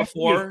said it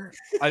before.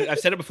 I've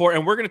said it before,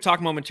 and we're going to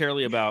talk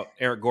momentarily about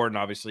Eric Gordon,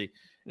 obviously.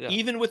 Yeah.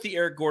 Even with the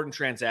Eric Gordon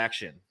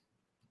transaction,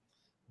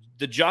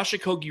 the Josh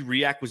Okogie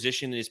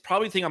reacquisition is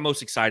probably the thing I'm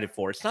most excited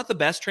for. It's not the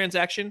best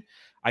transaction.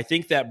 I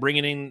think that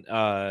bringing in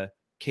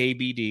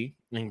KBD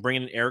and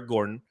bringing in Eric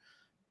Gordon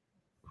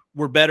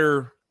were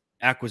better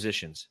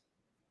acquisitions.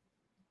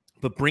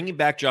 But bringing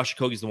back Josh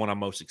Okogie is the one I'm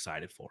most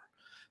excited for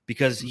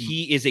because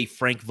he is a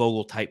Frank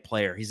Vogel type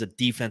player. He's a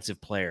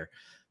defensive player.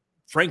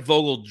 Frank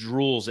Vogel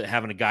drools at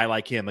having a guy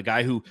like him, a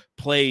guy who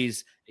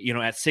plays,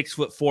 at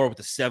 6'4" with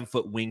a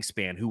 7-foot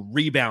wingspan, who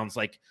rebounds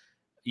like,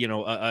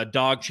 a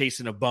dog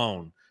chasing a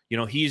bone.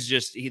 He's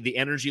just the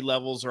energy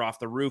levels are off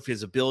the roof.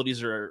 His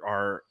abilities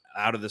are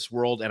out of this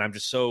world, and I'm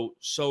just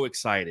so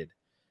excited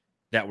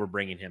that we're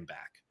bringing him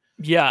back.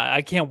 Yeah,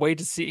 I can't wait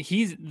to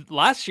see.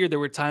 Last year there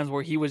were times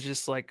where he was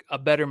just like a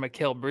better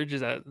Mikal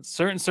Bridges. At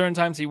certain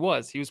times he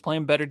was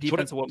playing better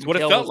defense than what it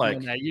Mikal felt was like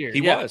doing that year.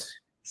 He was.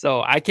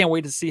 So I can't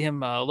wait to see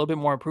him a little bit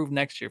more improved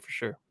next year for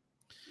sure.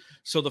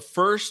 So the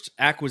first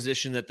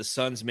acquisition that the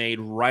Suns made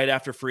right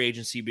after free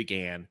agency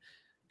began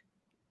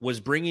was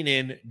bringing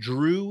in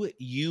Drew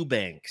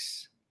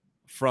Eubanks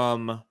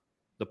from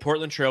the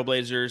Portland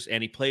Trailblazers,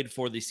 and he played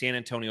for the San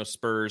Antonio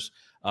Spurs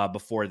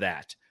before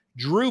that.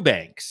 Drew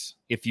Banks,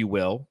 if you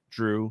will.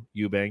 Drew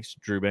Eubanks.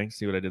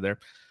 See what I did there?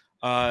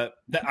 I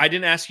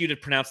didn't ask you to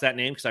pronounce that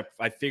name because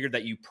I figured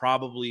that you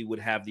probably would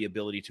have the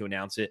ability to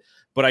announce it.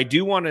 But I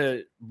do want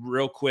to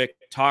real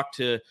quick talk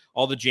to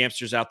all the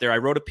Jamsters out there. I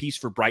wrote a piece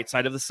for Bright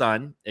Side of the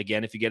Sun.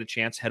 Again, if you get a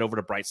chance, head over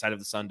to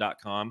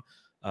brightsideofthesun.com,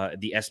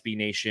 the SB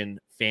Nation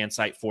fan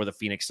site for the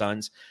Phoenix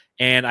Suns.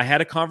 And I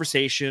had a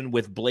conversation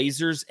with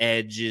Blazers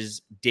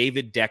Edge's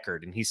David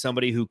Deckard, and he's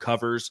somebody who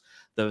covers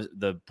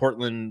the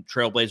Portland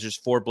Trailblazers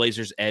for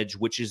Blazers Edge,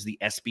 which is the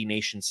SB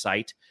Nation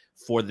site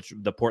for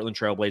the Portland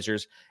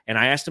Trailblazers. And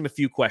I asked him a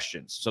few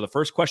questions. So the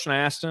first question I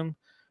asked him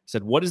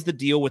said, what is the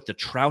deal with the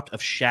Trout of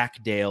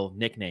Shackdale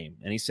nickname?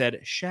 And he said,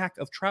 Shack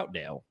of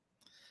Troutdale.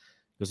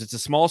 Because it's a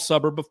small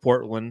suburb of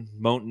Portland,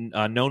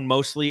 known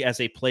mostly as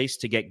a place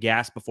to get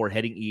gas before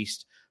heading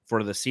east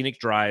for the scenic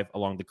drive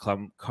along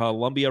the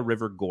Columbia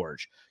River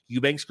Gorge.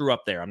 Eubanks grew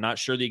up there. I'm not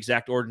sure the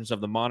exact origins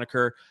of the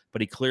moniker,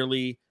 but he's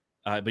clearly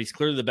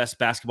the best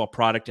basketball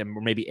product and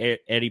maybe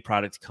Eddie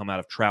product to come out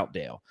of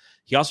Troutdale.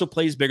 He also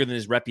plays bigger than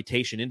his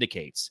reputation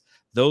indicates.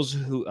 Those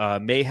who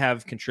may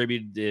have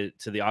contributed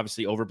to the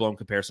obviously overblown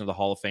comparison of the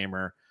Hall of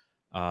Famer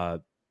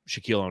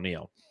Shaquille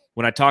O'Neal.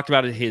 When I talked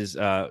about his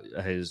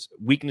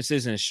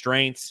weaknesses and his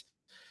strengths,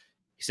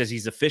 he says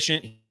he's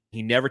efficient.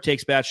 He never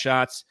takes bad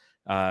shots.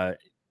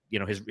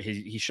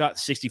 He shot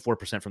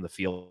 64% from the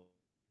field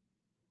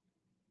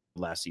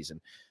last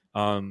season.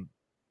 And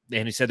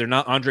he said they're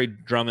not Andre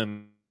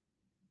Drummond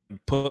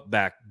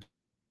putback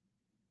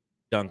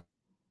dunks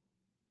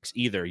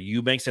either.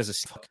 Eubanks has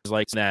a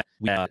like that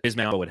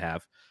Bismack would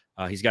have.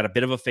 He's got a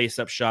bit of a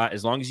face-up shot.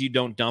 As long as you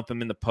don't dump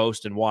him in the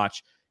post and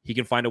watch, he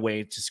can find a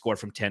way to score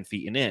from 10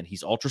 feet and in.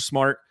 He's ultra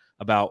smart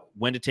about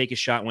when to take a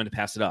shot, when to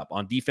pass it up.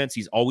 On defense,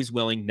 he's always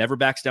willing, never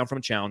backs down from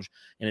a challenge,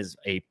 and is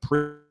a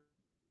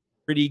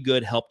pretty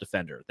good help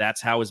defender.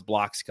 That's how his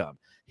blocks come.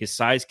 His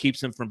size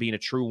keeps him from being a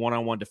true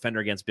one-on-one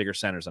defender against bigger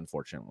centers,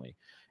 unfortunately.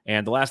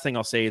 And the last thing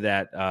I'll say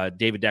that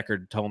David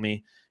Deckard told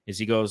me is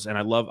he goes, and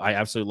I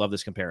absolutely love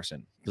this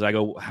comparison, because I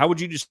go, how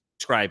would you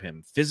describe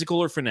him? Physical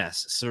or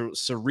finesse?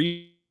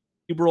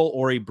 Cerebral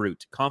or a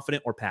brute?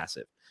 Confident or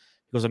passive?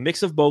 He goes, a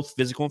mix of both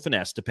physical and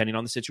finesse, depending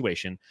on the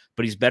situation,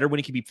 but he's better when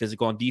he can be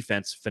physical on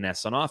defense,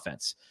 finesse on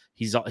offense.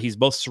 He's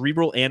both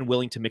cerebral and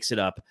willing to mix it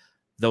up,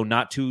 though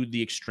not to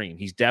the extreme.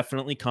 He's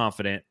definitely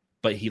confident,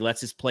 but he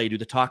lets his play do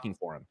the talking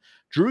for him.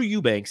 Drew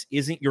Eubanks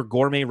isn't your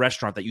gourmet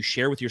restaurant that you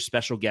share with your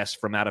special guests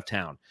from out of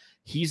town.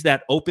 He's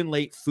that open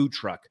late food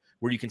truck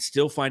where you can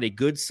still find a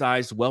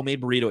good-sized,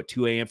 well-made burrito at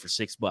 2 a.m. for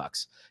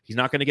 $6. He's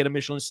not going to get a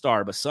Michelin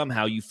star, but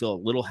somehow you feel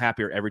a little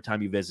happier every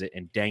time you visit,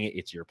 and dang it,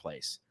 it's your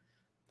place.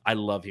 I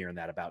love hearing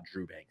that about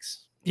Drew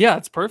Banks. Yeah,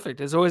 it's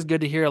perfect. It's always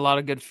good to hear a lot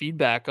of good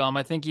feedback.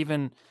 I think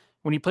even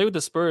when he played with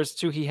the Spurs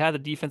too, he had the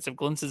defensive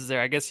glimpses there.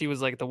 I guess he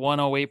was like the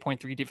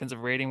 108.3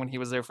 defensive rating when he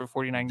was there for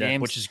 49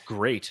 games. Which is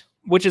great.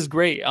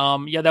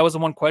 Yeah, that was the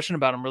one question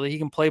about him. Really, he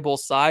can play both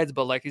sides,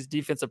 but like his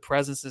defensive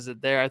presence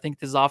isn't there. I think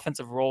his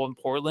offensive role in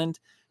Portland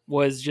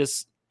was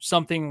just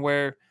something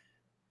where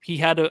he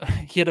had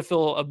to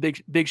fill a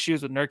big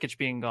shoes with Nurkic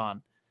being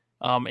gone.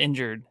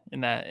 Injured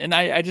in that. And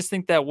I just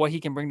think that what he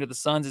can bring to the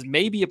Suns is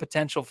maybe a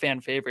potential fan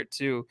favorite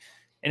too.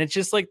 And it's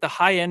just like the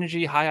high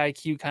energy, high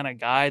IQ kind of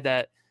guy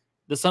that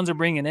the Suns are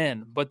bringing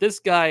in. But this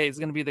guy is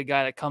going to be the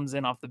guy that comes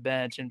in off the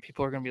bench, and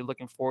people are going to be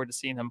looking forward to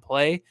seeing him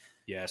play.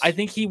 Yes. I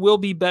think he will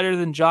be better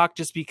than Jock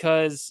just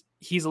because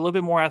he's a little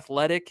bit more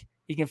athletic.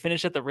 He can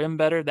finish at the rim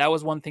better. That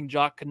was one thing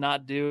Jock could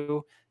not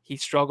do. He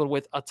struggled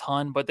with a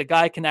ton, but the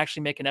guy can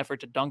actually make an effort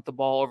to dunk the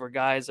ball over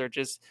guys or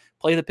just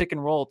play the pick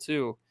and roll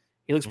too.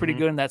 He looks pretty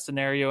good in that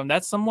scenario. And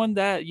that's someone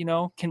that,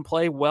 can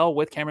play well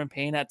with Cameron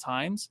Payne at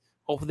times.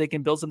 Hopefully they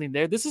can build something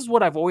there. This is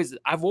what I've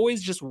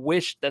always just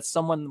wished that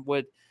someone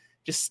would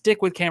just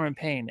stick with Cameron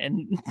Payne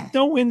and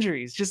no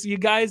injuries. Just you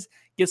guys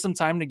get some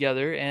time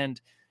together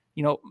and,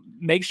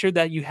 make sure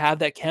that you have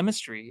that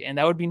chemistry. And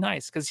that would be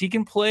nice because he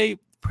can play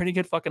pretty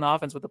good fucking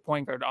offense with the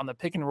point guard on the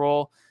pick and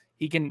roll.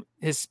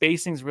 His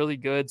spacing is really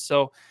good.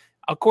 So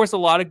of course, a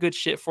lot of good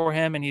shit for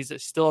him. And he's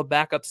still a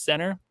backup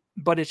center,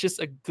 but it's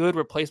just a good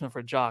replacement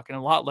for Jock and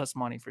a lot less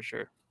money for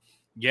sure.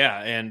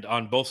 Yeah. And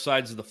on both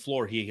sides of the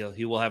floor, he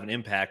will have an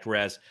impact.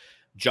 Whereas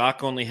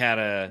Jock only had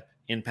a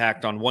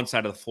impact on one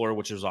side of the floor,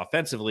 which was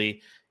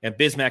offensively, and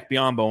Bismack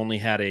Biyombo only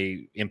had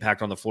a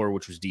impact on the floor,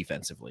 which was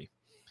defensively.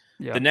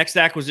 Yeah. The next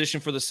acquisition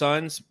for the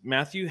Suns,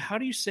 Matthew, how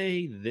do you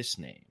say this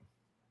name?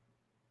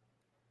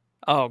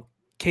 Oh,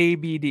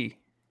 KBD.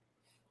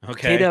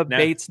 Okay. Keita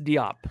Bates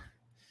Diop.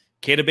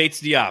 Keita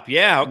Bates Diop.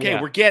 Yeah, okay,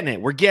 yeah. We're getting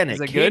it.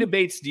 Keita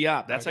Bates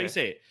Diop. That's how you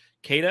say it.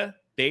 Keita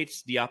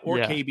Bates Diop or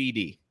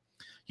KBD.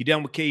 You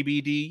down with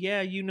KBD?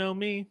 Yeah, you know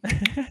me.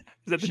 Is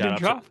that the new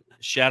drop?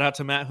 Shout out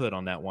to Matt Hood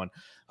on that one.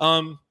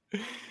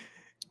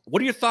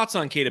 What are your thoughts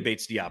on Keita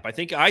Bates Diop? I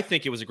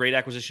think it was a great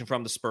acquisition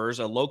from the Spurs,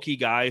 a low-key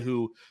guy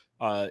who,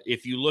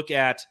 if you look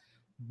at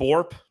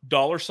Borp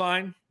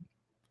 $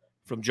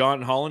 from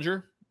John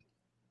Hollinger,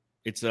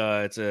 it's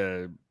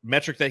a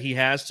metric that he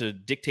has to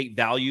dictate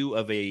value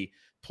of a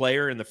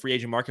player in the free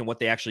agent market and what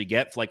they actually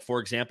get. Like, for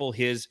example,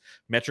 his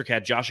metric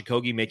had Josh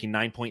Okogie making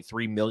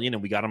 $9.3 million,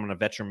 and we got him on a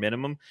veteran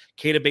minimum.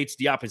 Keita Bates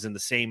Diop is in the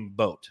same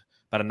boat,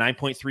 about a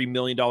 $9.3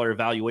 million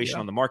evaluation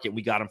on the market.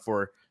 We got him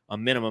for a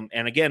minimum.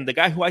 And again, the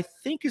guy who I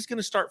think is going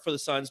to start for the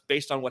Suns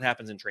based on what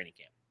happens in training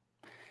camp.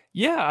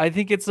 Yeah, I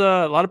think it's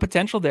a lot of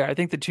potential there. I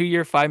think the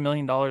 2-year, $5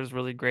 million is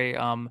really great.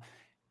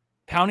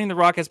 Pounding the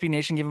Rock SB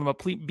Nation gave him a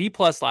B+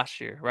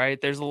 last year, right?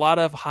 There's a lot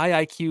of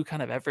high IQ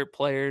kind of effort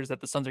players that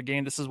the Suns are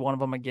getting. This is one of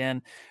them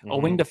again. A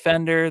wing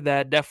defender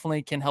that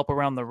definitely can help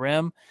around the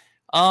rim.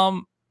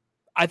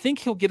 I think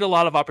he'll get a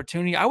lot of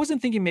opportunity. I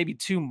wasn't thinking maybe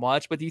too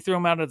much, but you throw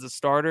him out as a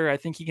starter, I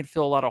think he can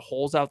fill a lot of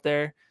holes out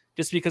there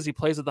just because he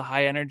plays with the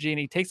high energy and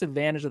he takes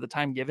advantage of the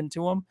time given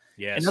to him.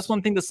 Yes. And that's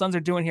one thing the Suns are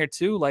doing here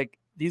too. Like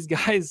these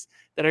guys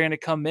that are going to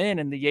come in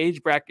and the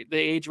age bracket, the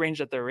age range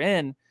that they're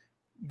in,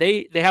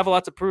 they have a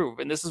lot to prove.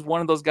 And this is one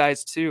of those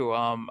guys too.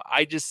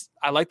 I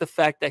like the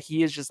fact that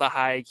he is just a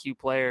high IQ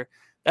player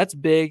that's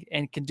big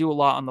and can do a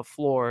lot on the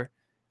floor.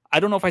 I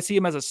don't know if I see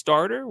him as a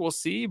starter. We'll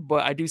see,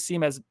 but I do see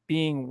him as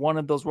being one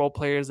of those role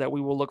players that we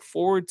will look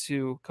forward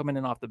to coming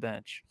in off the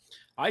bench.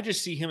 I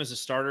just see him as a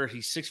starter.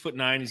 He's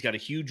 6'9". He's got a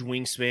huge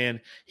wingspan.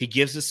 He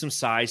gives us some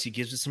size. He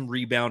gives us some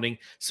rebounding.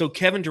 So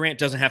Kevin Durant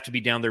doesn't have to be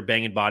down there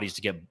banging bodies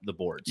to get the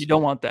boards. You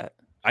don't want that.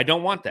 I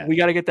don't want that. We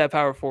got to get that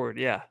power forward.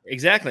 Yeah,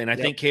 exactly. And I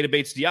think Keita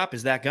Bates Diop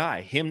is that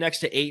guy. Him next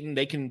to Ayton,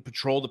 they can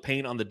patrol the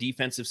paint on the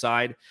defensive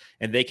side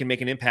and they can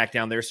make an impact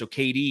down there. So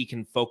KD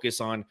can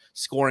focus on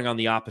scoring on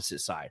the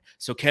opposite side.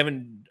 So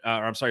Devin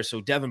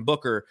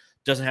Booker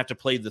doesn't have to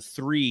play the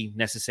 3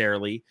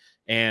 necessarily.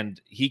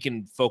 And he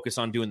can focus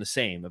on doing the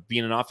same, of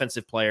being an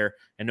offensive player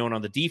and knowing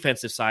on the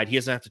defensive side, he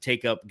doesn't have to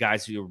take up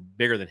guys who are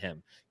bigger than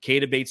him.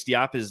 Keita Bates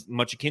Diop is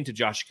much akin to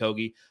Josh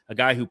Okogie, a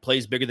guy who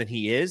plays bigger than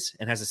he is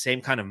and has the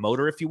same kind of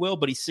motor, if you will,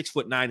 but he's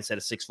 6'9" instead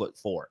of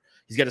 6'4".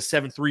 He's got a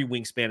 7'3"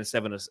 wingspan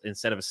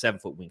instead of a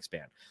 7-foot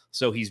wingspan.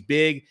 So he's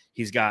big.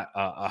 He's got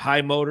a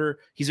high motor.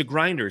 He's a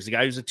grinder. He's a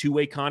guy who's a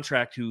 2-way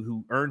contract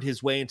who earned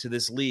his way into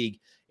this league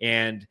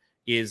and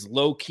is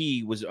low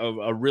key, was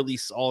a really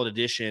solid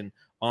addition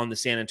on the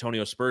San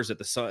Antonio Spurs that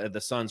the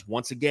Suns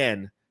once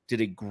again did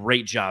a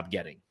great job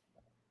getting.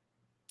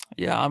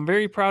 Yeah, I'm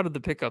very proud of the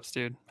pickups,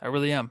 dude. I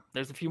really am.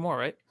 There's a few more,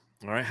 right?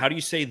 All right. How do you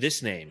say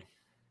this name?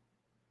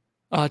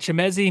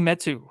 Chimezie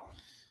Metu.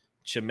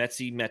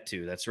 Chimezie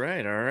Metu. That's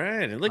right. All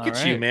right. And look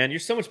at you, man. You're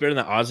so much better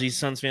than the Aussie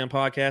Suns fan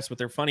podcast with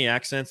their funny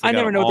accents. I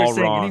never know what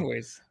they're saying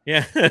anyways.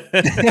 Yeah.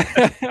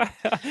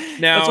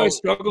 Now, that's why I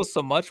struggle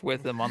so much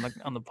with them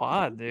on the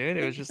pod, dude.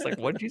 It was just like,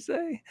 what did you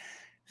say?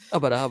 All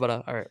right.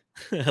 All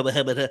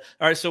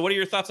right. So what are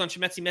your thoughts on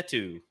Chimezie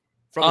Metu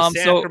from the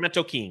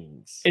Sacramento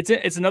Kings?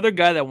 It's another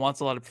guy that wants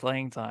a lot of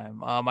playing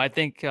time. I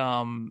think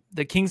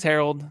the Kings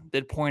Herald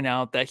did point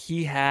out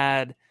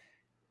that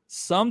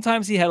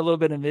sometimes he had a little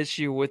bit of an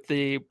issue with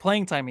the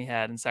playing time he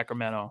had in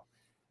Sacramento.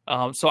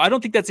 So I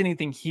don't think that's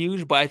anything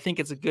huge, but I think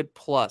it's a good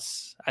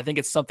plus. I think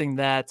it's something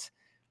that,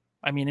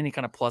 any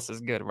kind of plus is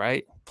good,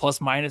 right? Plus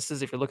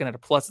minuses, if you're looking at a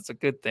plus, it's a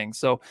good thing.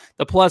 So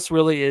the plus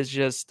really is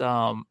just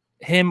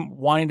him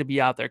wanting to be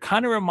out there.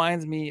 Kind of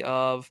reminds me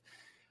of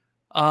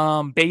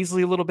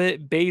Baisley a little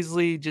bit.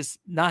 Baisley just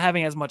not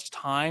having as much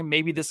time.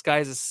 Maybe this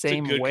guy's the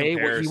same way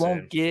where he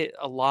won't get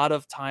a lot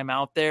of time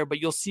out there, but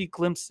you'll see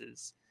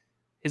glimpses.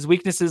 His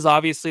weaknesses,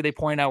 obviously, they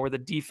point out were the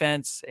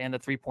defense and the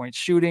 3-point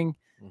shooting.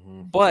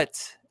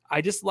 But I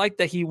just like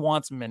that he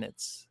wants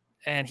minutes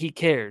and he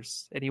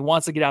cares and he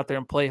wants to get out there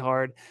and play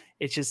hard.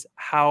 It's just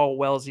how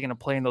well is he going to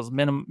play in those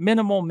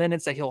minimal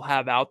minutes that he'll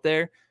have out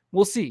there?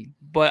 We'll see.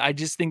 But I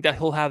just think that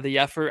he'll have the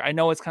effort. I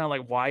know it's kind of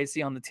like, why is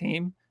he on the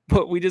team?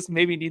 But we just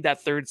maybe need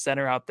that third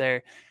center out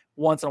there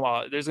once in a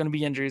while. There's going to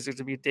be injuries. There's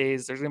going to be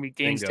days. There's going to be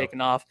games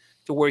taken off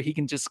to where he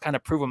can just kind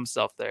of prove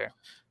himself there.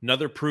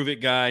 Another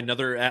prove-it guy,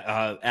 another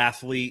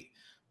athlete,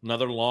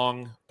 another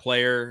long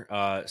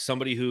player,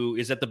 somebody who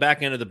is at the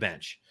back end of the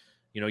bench.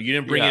 You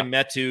didn't bring in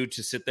Metu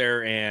to sit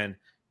there and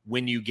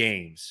win you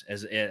games.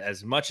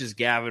 As much as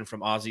Gavin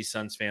from Aussie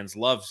Suns fans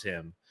loves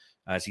him,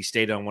 as he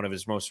stated on one of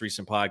his most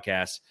recent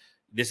podcasts,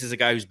 this is a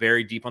guy who's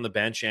buried deep on the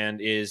bench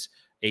and is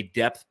a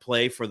depth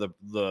play for the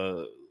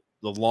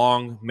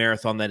long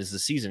marathon that is the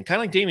season. Kind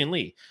of like Damian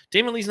Lee.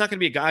 Damian Lee's not going to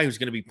be a guy who's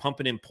going to be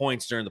pumping in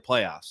points during the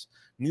playoffs.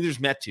 Neither's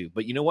Metu.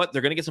 But you know what?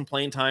 They're going to get some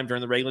playing time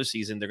during the regular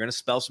season. They're going to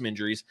spell some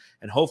injuries.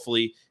 And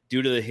hopefully,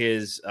 due to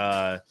his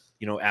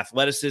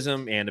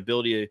athleticism and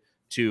ability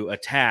to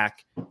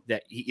attack,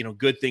 that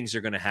good things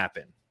are going to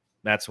happen.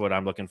 That's what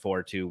I'm looking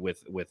forward to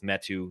with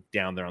Metu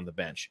down there on the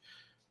bench.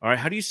 All right,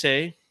 how do you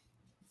say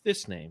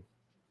this name?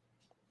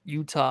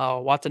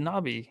 Yuta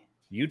Watanabe.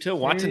 Yuta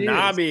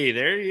Watanabe.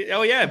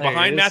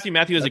 Behind Matthew.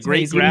 Matthew has a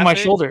great graphic. Even my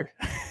shoulder.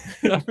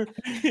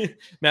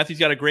 Matthew's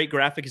got a great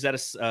graphic. Is that a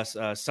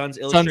Suns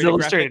Illustrated? Suns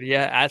Illustrated, graphic?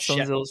 yeah, at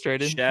Suns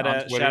Illustrated. Shout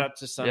out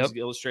to Suns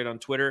Illustrated on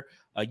Twitter.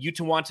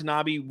 Yuta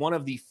Watanabe, one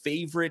of the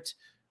favorite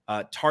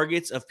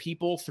targets of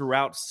people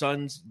throughout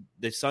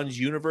the Suns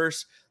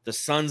universe. The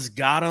Suns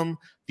got him.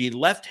 The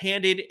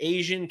left-handed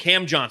Asian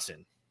Cam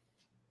Johnson.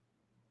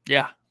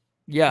 Yeah.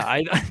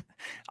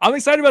 I'm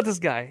excited about this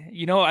guy.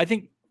 I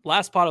think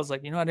last pod I was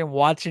like, I didn't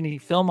watch any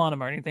film on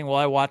him or anything. Well,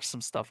 I watched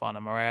some stuff on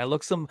him. All right.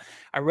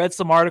 I read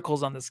some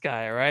articles on this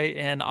guy. All right.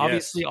 And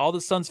obviously all the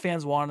Suns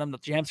fans wanted him. The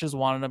Jamsters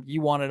wanted him.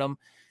 You wanted him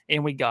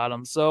and we got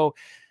him. So,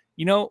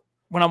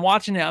 when I'm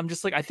watching it, I'm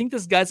just like, I think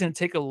this guy's going to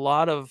take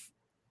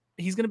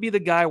he's going to be the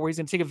guy where he's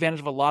going to take advantage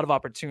of a lot of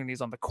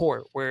opportunities on the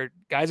court where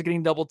guys are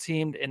getting double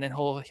teamed and then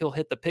he'll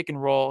hit the pick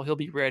and roll. He'll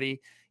be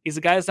ready. He's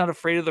a guy that's not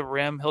afraid of the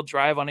rim. He'll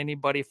drive on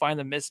anybody, find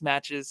the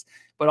mismatches.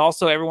 But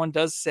also everyone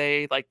does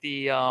say like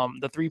the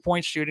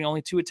 3-point shooting,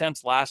 only 2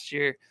 attempts last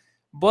year.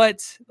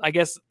 But I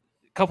guess a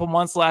couple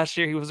months last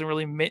year, he wasn't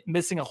really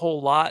missing a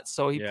whole lot.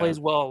 So he plays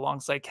well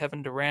alongside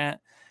Kevin Durant.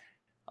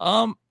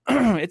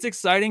 It's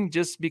exciting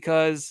just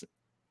because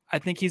I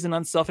think he's an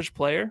unselfish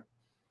player,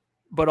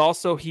 but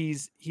also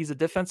he's a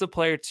defensive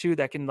player too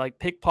that can like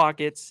pick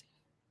pockets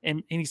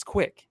and he's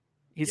quick.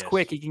 He's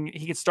quick.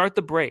 He can start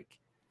the break.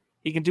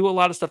 He can do a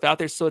lot of stuff out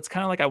there. So it's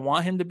kind of like I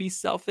want him to be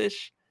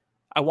selfish.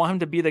 I want him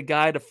to be the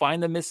guy to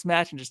find the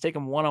mismatch and just take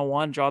him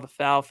one-on-one, draw the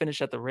foul,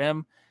 finish at the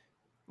rim.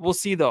 We'll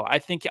see, though. I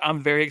think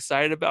I'm very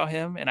excited about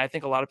him, and I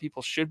think a lot of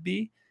people should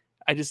be.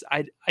 I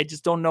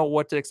just don't know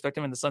what to expect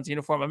him in the Suns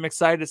uniform. I'm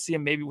excited to see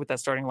him maybe with that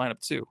starting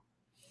lineup, too.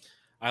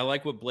 I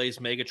like what Blaze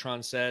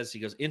Megatron says. He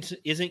goes,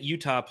 isn't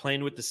Utah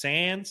playing with the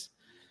Sands?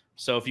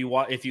 So if you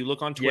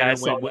look on Twitter,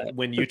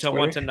 when Yuta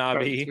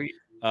Watanabe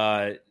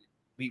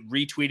we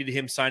retweeted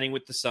him signing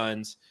with the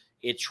Suns,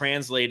 it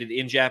translated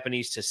in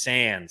Japanese to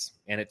Sands,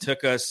 and it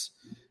took us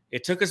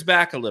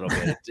back a little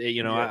bit.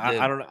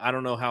 I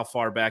don't know how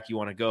far back you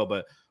want to go,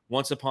 but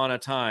once upon a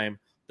time,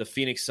 the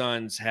Phoenix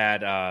Suns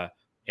had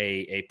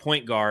a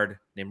point guard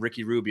named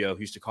Ricky Rubio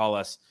who used to call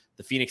us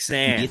the Phoenix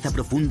Sands. Limpieza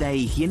profunda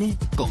e higiene?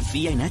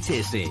 Confía en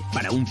HS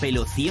para un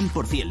pelo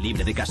 100%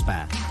 libre de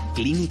caspa.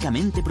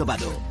 Clínicamente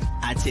probado.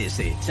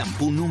 HS,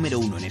 champú número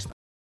 1 en España.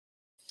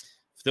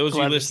 For those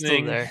of you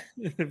listening,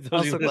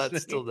 glad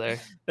it's still there.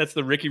 That's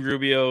the Ricky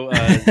Rubio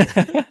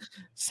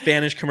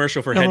Spanish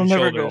commercial for Head and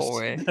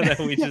Shoulders that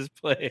we just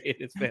played.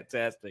 It's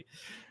fantastic.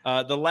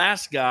 The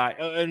last guy,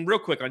 and real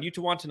quick on Yuta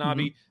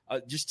Watanabe,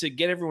 just to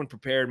get everyone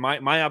prepared,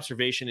 my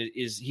observation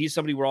is he's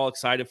somebody we're all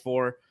excited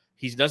for.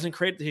 He doesn't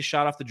create his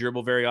shot off the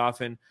dribble very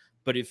often,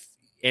 but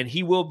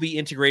he will be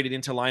integrated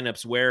into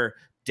lineups where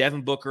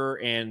Devin Booker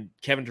and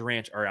Kevin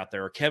Durant are out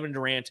there, or Kevin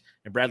Durant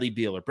and Bradley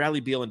Beal, or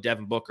Bradley Beal and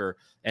Devin Booker,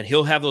 and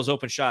he'll have those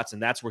open shots,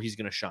 and that's where he's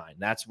going to shine.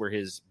 That's where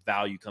his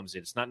value comes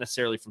in. It's not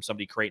necessarily from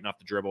somebody creating off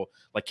the dribble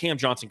like Cam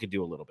Johnson could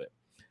do a little bit.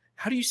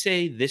 How do you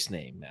say this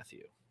name,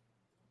 Matthew?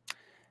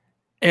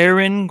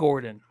 Aaron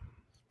Gordon.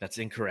 That's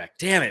incorrect.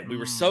 Damn it. We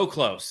were so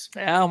close.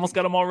 Yeah, I almost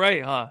got them all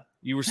right, huh?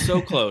 You were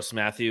so close,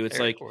 Matthew. It's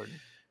like, Gordon.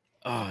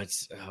 Oh,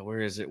 it's where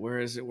is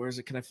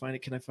it? Can I find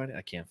it?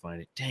 I can't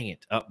find it. Dang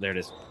it. Oh, there it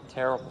is.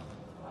 Terrible.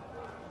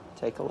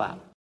 Take a lap,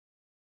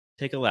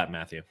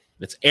 Matthew.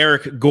 It's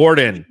Eric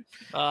Gordon.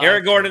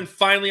 Eric Gordon,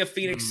 finally a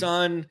Phoenix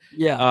Sun.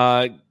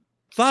 Yeah.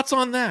 Thoughts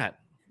on that?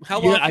 How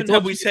often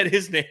have we said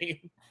his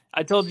name?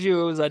 I told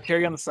you it was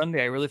Terry on the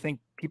Sunday. I really think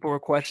people were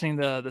questioning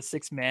the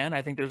 6 man.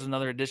 I think there's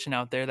another addition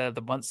out there that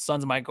the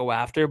Suns might go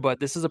after, but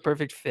this is a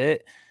perfect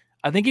fit.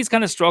 I think he's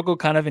kind of struggled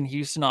kind of in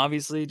Houston,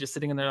 obviously, just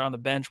sitting in there on the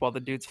bench while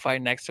the dude's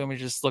fighting next to him. He's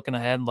just looking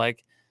ahead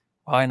like,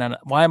 why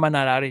am I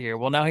not out of here?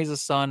 Well, now he's a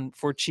Sun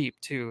for cheap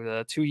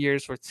too. 2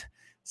 years for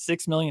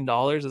 $6 million.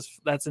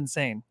 That's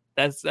insane.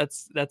 That's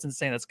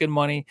insane. That's good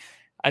money.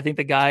 I think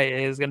the guy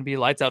is going to be a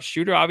lights out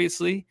shooter,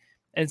 obviously.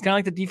 And it's kind of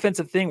like the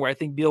defensive thing where I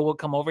think Beal will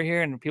come over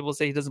here and people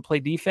say he doesn't play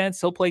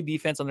defense. He'll play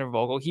defense under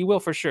Vogel. He will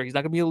for sure. He's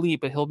not going to be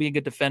elite, but he'll be a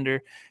good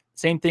defender.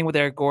 Same thing with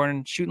Eric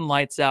Gordon, shooting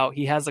lights out.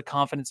 He has the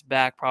confidence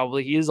back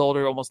probably. He is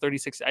older, almost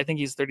 36. I think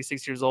he's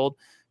 36 years old.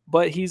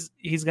 But he's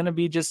going to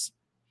be just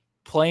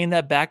playing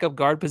that backup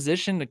guard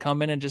position to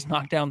come in and just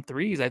knock down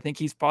threes. I think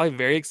he's probably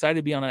very excited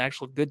to be on an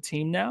actual good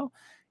team now.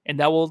 And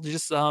that will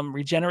just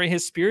regenerate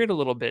his spirit a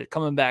little bit,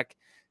 coming back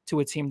to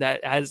a team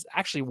that has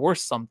actually worth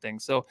something.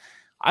 So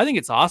I think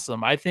it's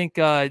awesome. I think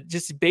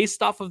just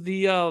based off of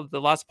the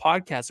last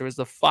podcast, there was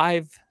the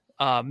 5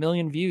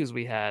 million views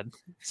we had.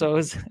 So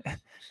it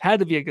had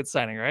to be a good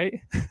signing, right?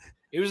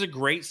 It was a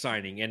great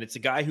signing, and it's a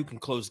guy who can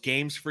close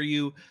games for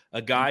you,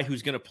 a guy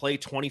who's going to play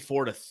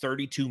 24 to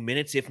 32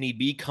 minutes if need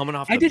be, coming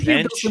off the bench. I did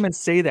hear Bill Simmons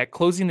say that,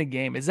 closing the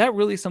game. Is that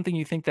really something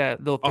you think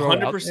that they'll throw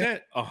 100%,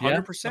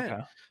 100%. Yeah?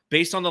 Okay.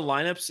 Based on the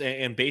lineups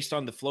and based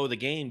on the flow of the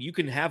game, you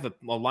can have a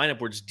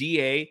lineup where it's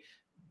DA,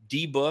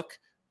 D-Book,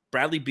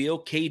 Bradley Beal,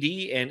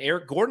 KD, and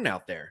Eric Gordon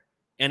out there.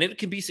 And it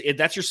can be –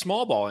 that's your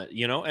small ball, and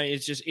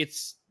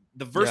it's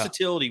the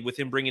versatility with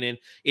him bringing in.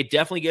 It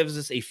definitely gives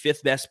us a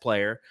fifth best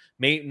player,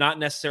 not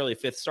necessarily a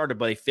fifth starter,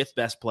 but a fifth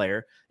best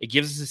player. It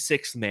gives us a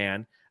sixth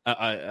man,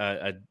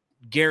 a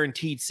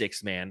guaranteed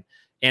sixth man.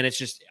 And it's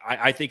just,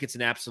 I think it's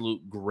an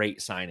absolute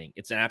great signing.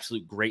 It's an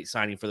absolute great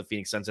signing for the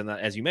Phoenix Suns. And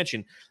as you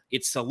mentioned,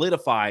 it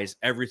solidifies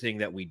everything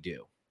that we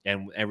do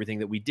and everything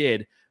that we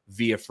did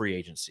via free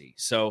agency.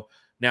 So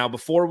now,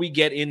 before we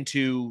get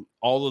into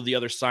all of the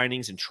other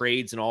signings and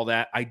trades and all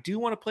that, I do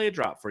want to play a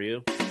drop for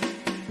you.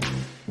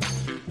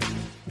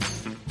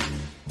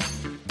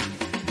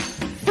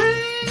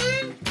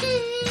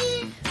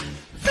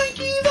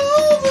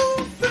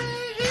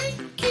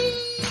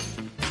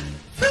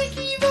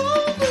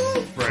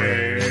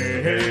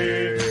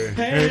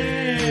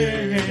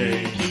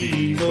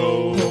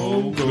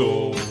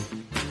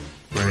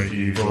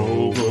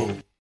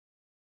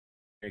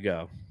 There you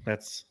go.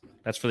 That's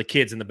for the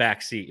kids in the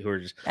back seat who are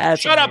just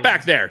shut up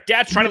back there.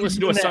 Dad's trying to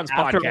listen to a Suns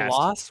podcast.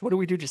 Loss? What do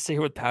we do? Just sit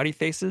here with pouty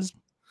faces?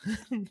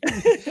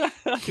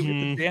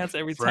 We dance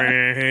every time.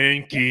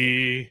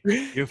 Frankie,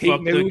 you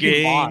fucked the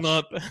game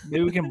up.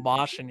 Maybe we can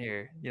mosh in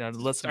here.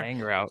 Let some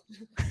anger out.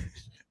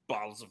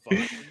 Bottles of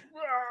fun.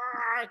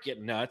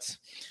 Get nuts.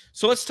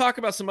 So let's talk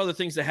about some other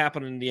things that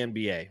happen in the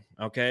NBA.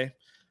 Okay.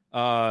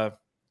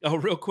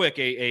 Real quick,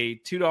 a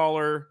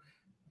 $2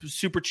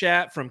 super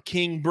chat from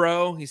King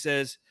Bro. He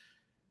says,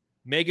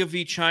 Mega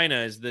V China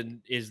is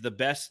the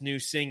best new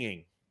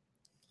singing.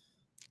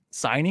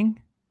 Signing?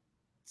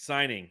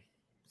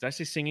 Did I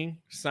say singing?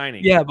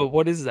 Signing. Yeah, but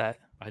what is that?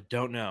 I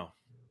don't know.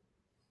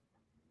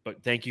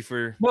 But thank you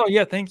for... Well,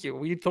 yeah, thank you.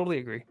 We totally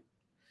agree.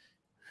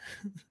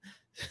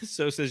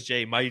 So says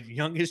Jay, my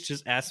youngest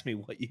just asked me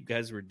what you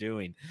guys were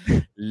doing.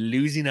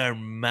 Losing our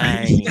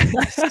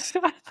minds.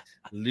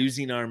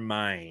 Losing our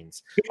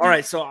minds. All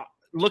right, so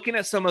looking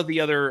at some of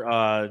the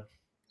other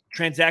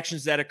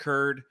transactions that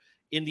occurred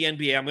in the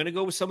NBA, I'm going to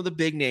go with some of the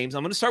big names.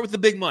 I'm going to start with the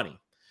big money.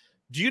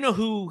 Do you know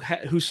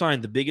who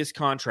signed the biggest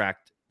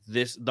contract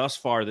thus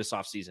far this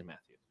offseason,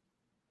 Matthew?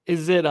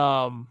 Is it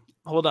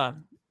hold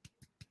on.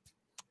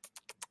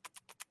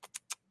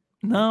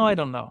 No, I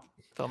don't know.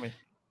 Tell me.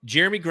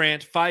 Jeremy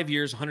Grant, 5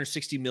 years,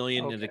 $160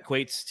 million. Okay. It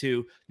equates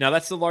to, now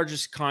that's the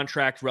largest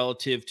contract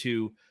relative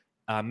to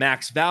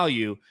max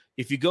value.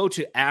 If you go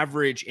to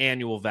average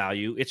annual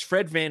value, it's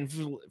Fred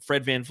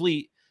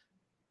VanVleet,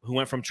 who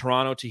went from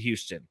Toronto to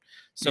Houston.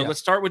 So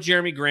let's start with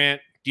Jeremy Grant.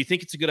 Do you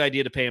think it's a good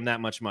idea to pay him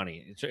that much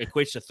money? It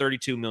equates to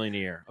 $32 million a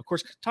year. Of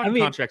course, talking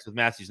contracts with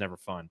Matthew's never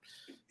fun.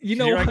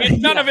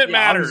 None of it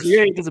matters.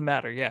 Yeah, it doesn't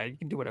matter. Yeah, you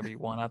can do whatever you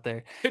want out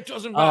there. It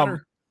doesn't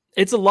matter.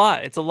 It's a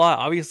lot.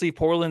 Obviously,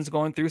 Portland's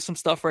going through some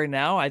stuff right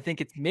now. I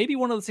think it's maybe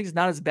one of those things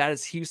not as bad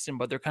as Houston,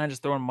 but they're kind of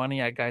just throwing money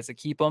at guys to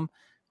keep them.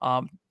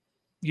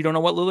 You don't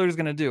know what Lillard is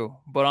going to do,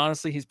 but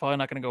honestly, he's probably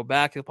not going to go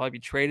back. He'll probably be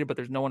traded, but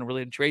there's no one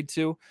really to trade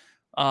to.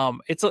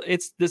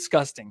 It's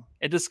disgusting.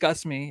 It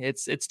disgusts me.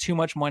 It's too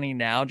much money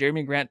now.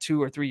 Jeremy Grant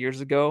 2 or 3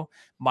 years ago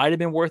might have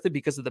been worth it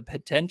because of the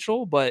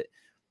potential, but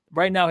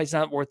right now he's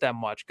not worth that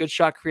much. Good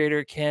shot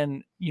creator,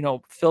 can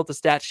fill the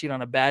stat sheet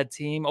on a bad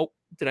team. Oh,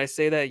 did I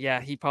say that? Yeah,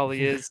 he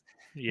probably is.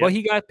 Yep. But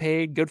he got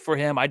paid. Good for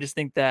him. I just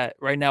think that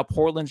right now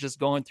Portland's just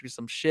going through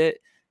some shit,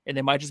 and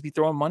they might just be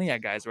throwing money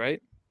at guys,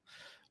 right?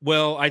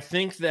 Well, I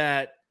think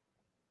that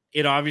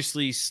it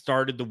obviously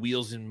started the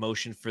wheels in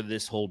motion for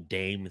this whole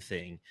Dame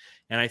thing.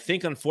 And I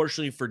think,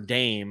 unfortunately for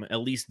Dame,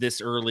 at least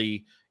this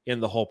early in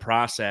the whole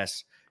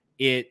process,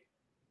 he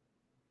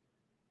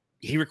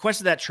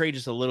requested that trade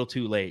just a little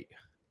too late.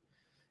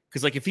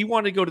 Because, if he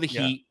wanted to go to the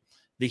Heat,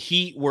 the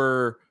Heat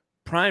were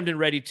primed and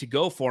ready to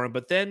go for him.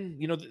 But then,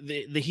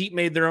 the Heat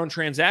made their own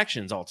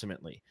transactions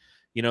ultimately.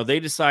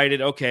 They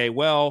decided, okay,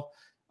 well,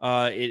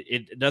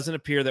 it doesn't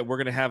appear that we're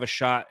going to have a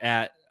shot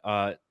at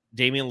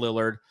Damian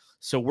Lillard.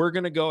 So we're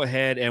going to go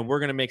ahead and we're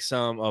going to make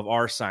some of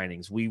our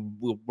signings.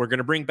 We're going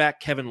to bring back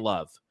Kevin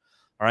Love.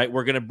 All right.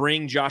 We're going to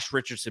bring Josh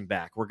Richardson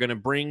back. We're going to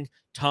bring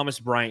Thomas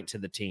Bryant to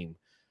the team.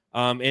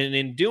 And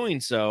in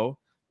doing so,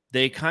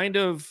 they kind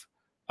of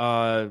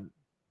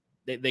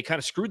they kind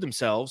of screwed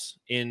themselves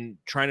in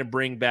trying to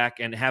bring back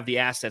and have the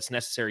assets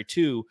necessary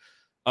to,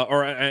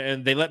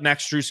 and they let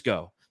Max Strus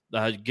go.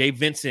 Gabe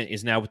Vincent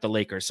is now with the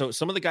Lakers. So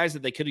some of the guys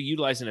that they could have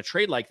utilized in a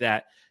trade like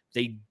that,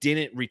 they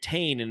didn't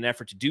retain in an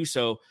effort to do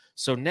so.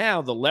 So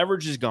now the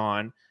leverage is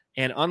gone.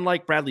 And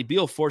unlike Bradley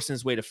Beal forcing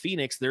his way to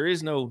Phoenix, there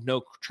is no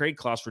trade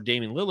clause for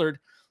Damian Lillard.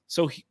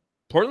 So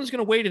Portland's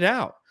going to wait it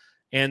out.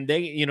 And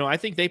they, I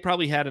think they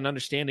probably had an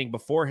understanding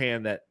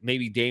beforehand that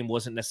maybe Dame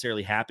wasn't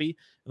necessarily happy.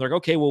 And they're like,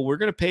 okay, well, we're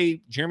going to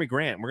pay Jeremy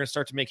Grant. We're going to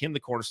start to make him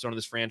the cornerstone of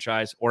this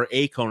franchise, or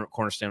a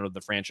cornerstone of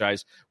the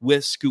franchise,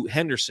 with Scoot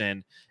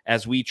Henderson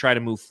as we try to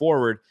move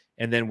forward.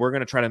 And then we're going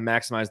to try to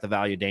maximize the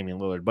value of Damian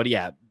Lillard. But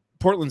yeah,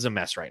 Portland's a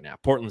mess right now.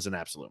 Portland's an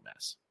absolute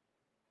mess.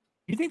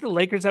 You think the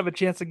Lakers have a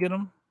chance to get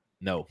him?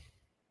 No.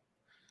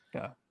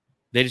 Yeah.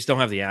 They just don't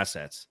have the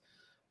assets.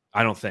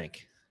 I don't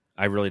think.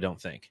 I really don't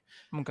think.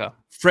 Okay.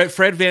 Fred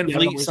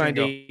VanVleet signed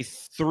a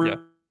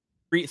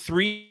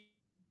 3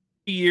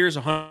 years,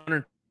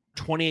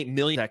 $128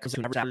 million. That comes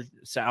to an average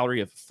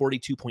salary of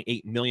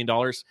 $42.8 million.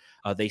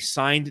 They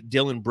signed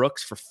Dylan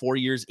Brooks for 4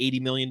 years,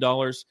 $80 million.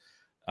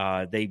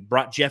 They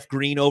brought Jeff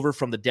Green over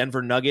from the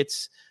Denver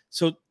Nuggets.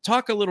 So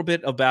talk a little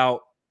bit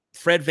about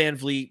Fred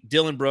VanVleet,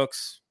 Dylan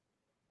Brooks,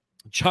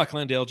 Jock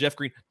Landale, Jeff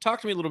Green.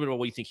 Talk to me a little bit about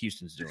what you think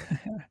Houston's doing.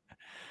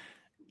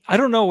 I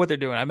don't know what they're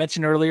doing. I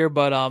mentioned earlier,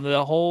 but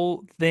the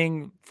whole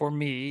thing for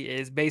me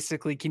is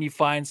basically, can you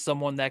find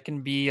someone that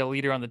can be a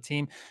leader on the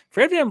team?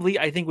 Fred VanVleet,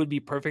 I think, would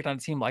be perfect on a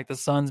team like the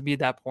Suns, be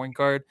that point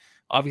guard.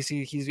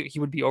 Obviously, he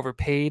would be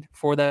overpaid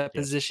for that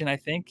position, I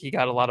think. He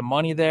got a lot of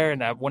money there, and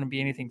that wouldn't be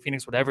anything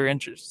Phoenix would ever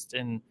interest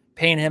in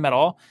paying him at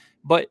all.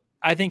 But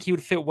I think he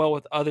would fit well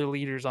with other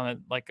leaders on it,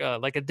 like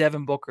a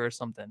Devin Booker or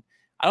something.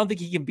 I don't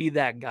think he can be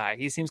that guy.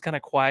 He seems kind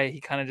of quiet.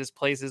 He kind of just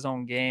plays his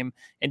own game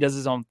and does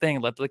his own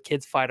thing. Let the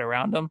kids fight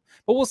around him.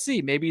 But we'll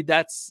see. Maybe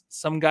that's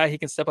some guy he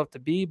can step up to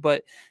be.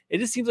 But it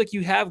just seems like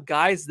you have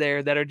guys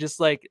there that are just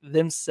like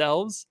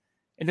themselves,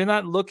 and they're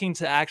not looking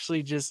to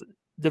actually just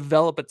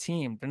develop a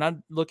team. They're not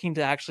looking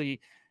to actually,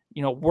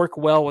 work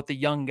well with the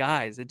young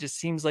guys. It just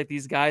seems like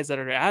these guys that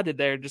are added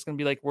there are just going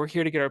to be like, we're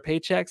here to get our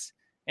paychecks,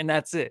 and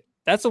that's it.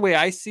 That's the way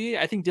I see it.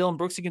 I think Dylan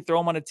Brooks, you can throw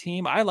him on a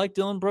team. I like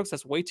Dylan Brooks.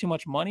 That's way too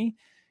much money.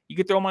 You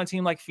could throw him on a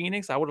team like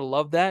Phoenix. I would have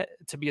loved that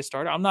to be a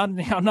starter. I'm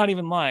not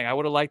even lying. I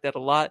would have liked that a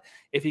lot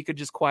if he could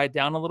just quiet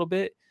down a little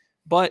bit.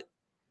 But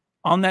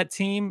on that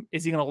team,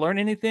 is he going to learn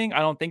anything? I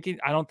don't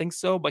think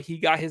so. But he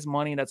got his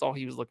money, and that's all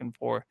he was looking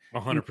for.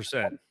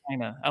 100%.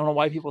 China. I don't know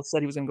why people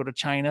said he was going to go to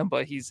China,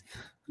 but he's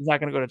not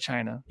going to go to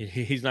China.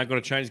 He's not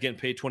going to China. He's getting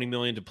paid $20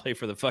 million to play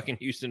for the fucking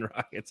Houston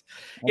Rockets.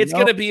 It's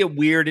going to be a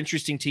weird,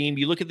 interesting team.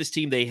 You look at this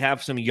team; they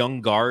have some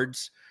young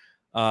guards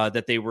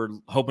that they were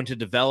hoping to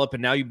develop,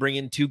 and now you bring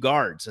in two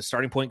guards, a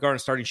starting point guard and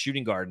a starting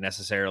shooting guard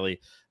necessarily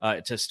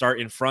to start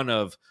in front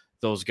of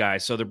those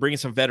guys. So they're bringing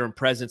some veteran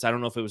presence. I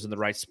don't know if it was in the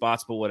right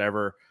spots, but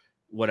whatever,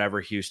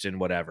 Houston,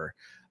 whatever.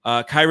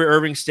 Kyrie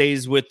Irving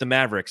stays with the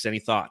Mavericks. Any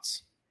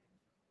thoughts?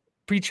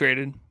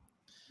 Pre-traded.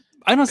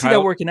 I don't see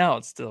that working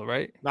out still,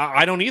 right?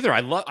 I don't either. I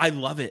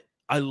love it.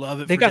 I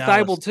love it. They got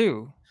Thibault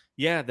too.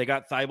 Yeah, they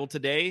got Thibault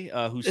today,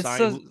 who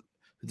signed.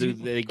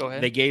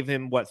 They gave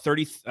him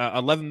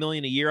 $11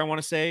 million a year, I want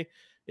to say,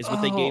 is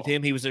what they gave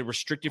him. He was a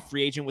restricted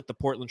free agent with the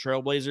Portland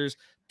Trailblazers.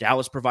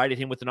 Dallas provided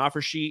him with an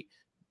offer sheet,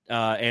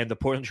 and the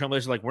Portland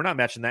Trailblazers are like, we're not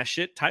matching that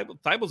shit.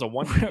 Thibault's a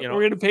one. We're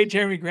going to pay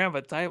Jeremy Grant,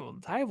 but Thibault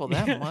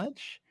that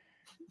much?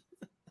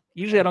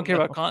 Usually I don't care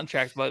about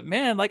contracts, but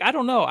man, I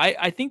don't know.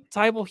 I think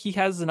Thibault, he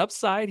has an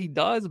upside. He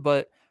does,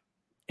 but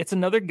it's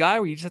another guy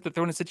where you just have to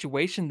throw in a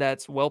situation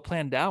that's well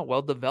planned out,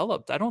 well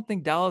developed. I don't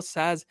think Dallas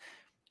has.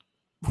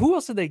 Who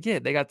else did they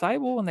get? They got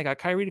Thibault and they got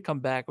Kyrie to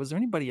come back. Was there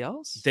anybody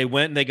else? They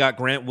went and they got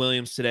Grant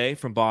Williams today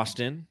from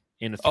Boston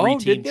in a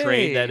 3-team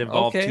trade that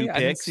involved 2 picks. I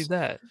didn't see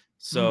that.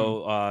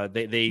 So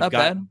they got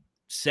bad.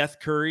 Seth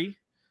Curry.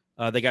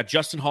 They got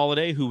Justin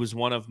Holiday, who was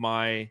one of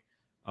my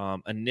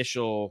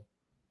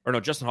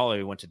Justin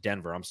Holiday went to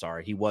Denver. I'm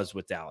sorry. He was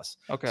with Dallas.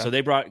 Okay. So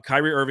they brought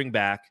Kyrie Irving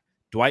back,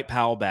 Dwight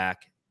Powell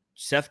back,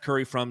 Seth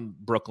Curry from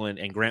Brooklyn,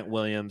 and Grant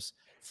Williams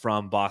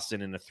from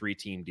Boston in a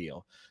 3-team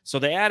deal. So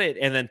they added,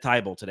 and then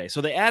Thibault today.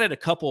 So they added a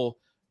couple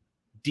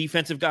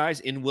defensive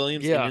guys in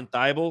Williams and in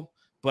Thibault,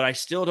 but I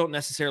still don't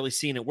necessarily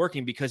see it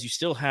working because you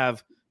still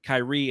have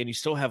Kyrie and you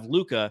still have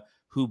Luka,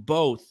 who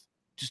both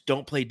just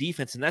don't play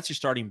defense, and that's your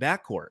starting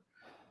backcourt.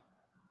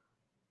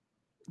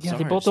 Yeah,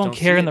 they both don't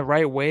care in the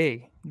right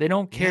way. They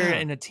don't care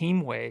in a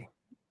team way.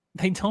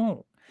 They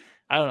don't.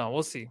 I don't know.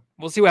 We'll see.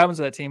 We'll see what happens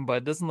to that team, but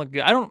it doesn't look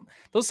good.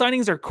 Those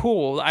signings are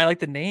cool. I like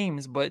the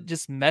names, but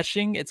just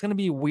meshing, it's going to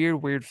be a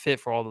weird fit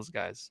for all those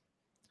guys.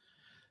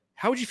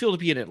 How would you feel to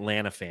be an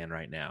Atlanta fan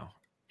right now?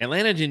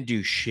 Atlanta didn't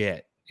do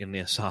shit in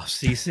this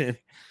offseason.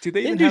 Do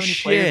they even have any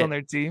players on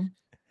their team?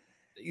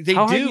 They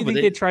How high do. do you But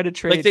think they try to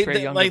trade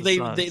Trae Young? Like to the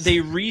Suns? they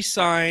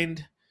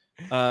re-signed,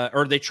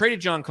 or they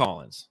traded John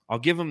Collins. I'll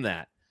give them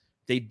that.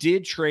 They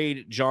did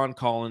trade John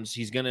Collins.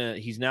 He's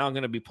now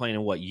gonna be playing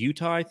in what,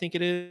 Utah, I think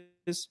it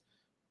is.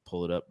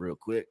 Pull it up real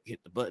quick.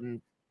 Hit the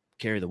button.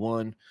 Carry the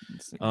one.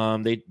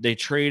 They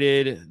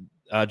traded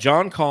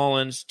John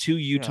Collins to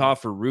Utah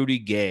for Rudy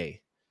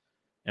Gay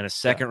and a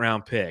second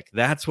round pick.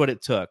 That's what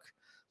it took.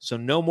 So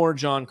no more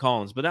John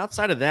Collins. But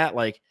outside of that,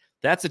 like,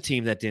 that's a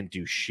team that didn't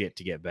do shit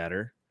to get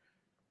better.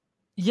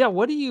 Yeah,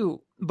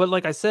 but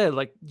like I said,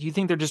 like, do you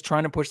think they're just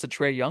trying to push the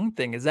Trae Young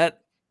thing? Is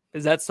that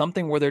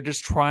something where they're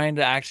just trying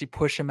to actually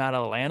push him out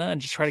of Atlanta and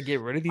just try to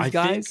get rid of these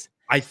guys?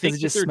 I think it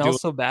just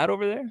smells so bad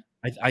over there.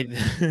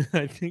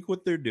 I think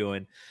what they're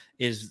doing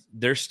is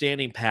they're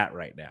standing pat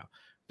right now.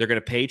 They're going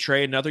to pay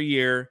Trae another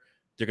year.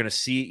 They're going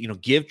to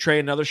give Trae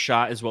another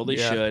shot as well. They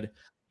should.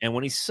 And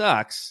when he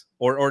sucks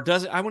or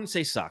doesn't, I wouldn't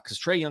say suck, because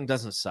Trae Young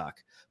doesn't suck,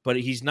 but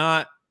he's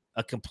not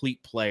a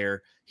complete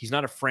player. He's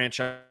not a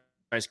franchise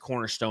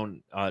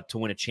cornerstone to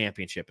win a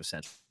championship,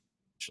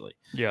 essentially.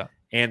 Yeah.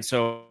 And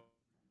so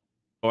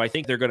I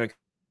think they're going to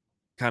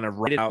kind of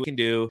write it out what he can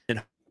do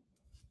and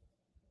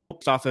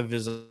off of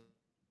his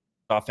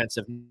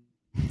offensive,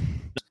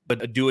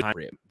 but do it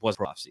was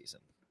off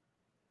season.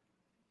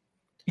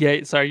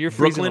 Yeah, sorry, you're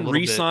freezing. Brooklyn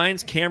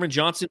re-signs Cameron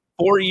Johnson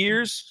 4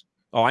 years.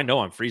 Oh, I know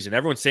I'm freezing.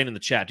 Everyone's saying in the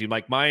chat, dude,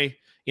 like, my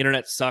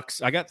internet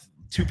sucks. I got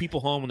 2 people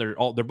home and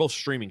they're both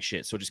streaming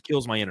shit, so it just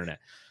kills my internet.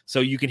 So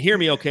you can hear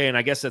me okay, and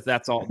I guess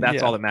that's all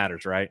all that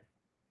matters, right?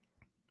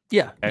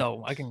 Yeah. Okay.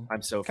 No, I can.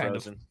 I'm so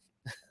frozen.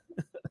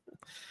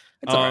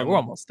 It's all right. We're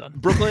almost done.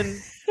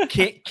 Brooklyn,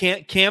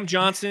 Cam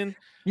Johnson.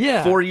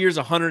 Yeah. 4 years,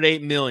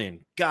 $108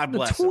 million. God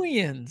bless the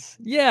Twins.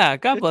 Yeah,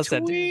 God bless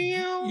that dude.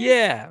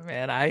 Yeah,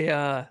 man.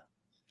 I'm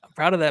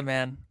proud of that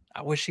man.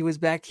 I wish he was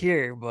back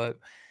here, but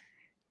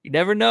you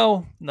never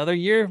know. Another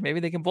year,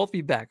 maybe they can both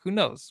be back. Who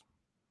knows?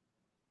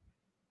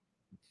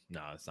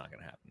 No, it's not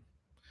going to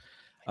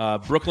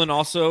happen. Brooklyn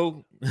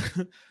also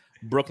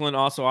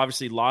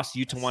obviously lost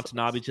Yuta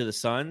Watanabe to the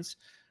Suns.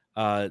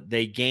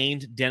 They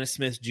gained Dennis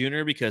Smith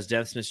Jr. because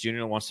Dennis Smith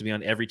Jr. wants to be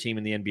on every team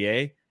in the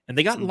NBA. And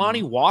they got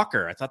Lonnie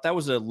Walker. I thought that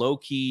was a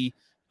low-key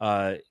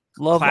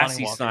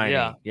classy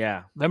signing.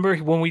 Yeah. Remember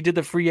when we did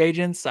the free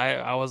agents?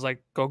 I was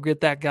like, go get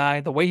that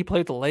guy. The way he played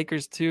with the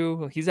Lakers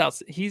too,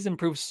 he's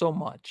improved so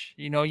much.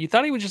 You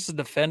thought he was just a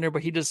defender,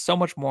 but he does so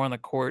much more on the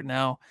court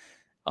now.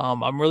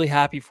 I'm really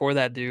happy for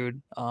that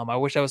dude. I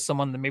wish I was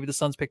someone that maybe the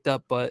Suns picked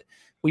up, but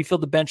we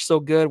filled the bench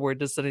so good where it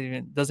doesn't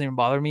even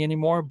bother me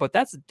anymore. But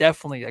that's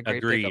definitely a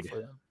great pickup for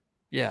them.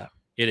 Yeah.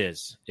 It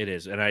is,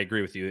 and I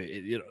agree with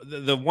you.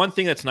 The one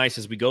thing that's nice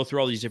as we go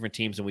through all these different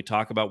teams and we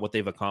talk about what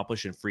they've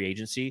accomplished in free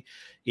agency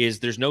is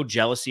there's no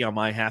jealousy on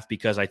my half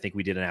because I think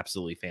we did an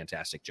absolutely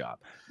fantastic job.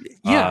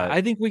 Yeah,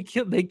 I think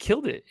they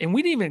killed it, and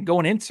we didn't even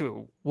going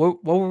into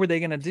what were they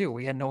going to do.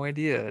 We had no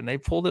idea, and they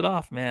pulled it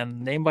off,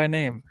 man, name by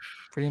name.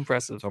 Pretty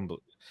impressive.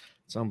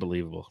 It's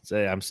unbelievable.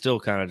 I'm still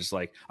kind of just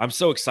like, I'm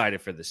so excited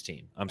for this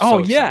team.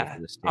 I'm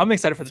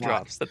excited for the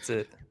drops. That's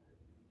it.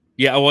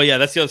 Yeah, well, yeah,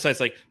 that's the other side. It's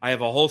like I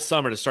have a whole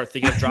summer to start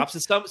thinking of drops,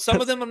 and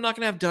some of them I'm not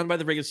going to have done by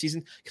the regular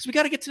season because we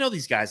got to get to know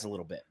these guys a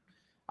little bit.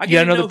 You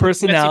got to know the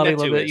personality a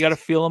little bit. You got to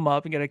feel them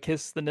up. You got to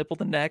kiss the nipple,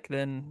 the neck,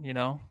 then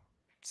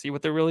see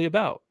what they're really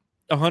about.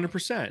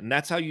 100%, and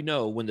that's how you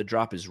know when the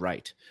drop is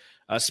right.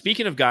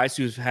 Speaking of guys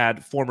who've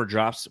had former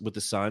drops with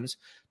the Suns,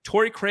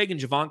 Torrey Craig and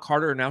Javon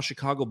Carter are now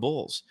Chicago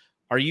Bulls.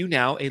 Are you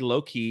now a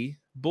low-key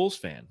Bulls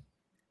fan?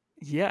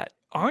 Yeah.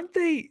 Aren't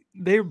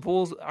they're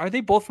Bulls? Are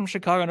they both from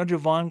Chicago? I know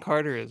Javon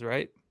Carter is,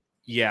 right?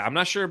 Yeah, I'm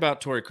not sure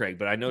about Torrey Craig,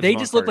 but I know they Javon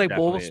just look Carter like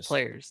Bulls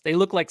players. They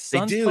look like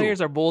Suns players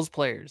or Bulls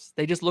players.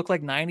 They just look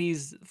like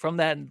 90s from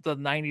the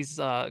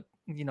 90s,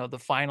 the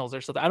finals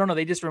or something. I don't know.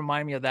 They just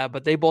remind me of that,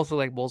 but they both look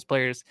like Bulls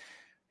players.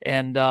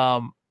 And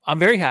I'm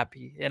very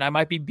happy. And I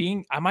might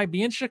be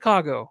in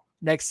Chicago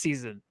next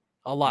season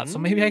a lot. So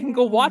maybe I can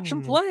go watch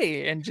them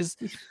play and just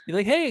be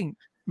like, hey,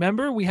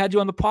 remember we had you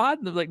on the pod?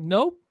 And they're like,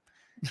 nope.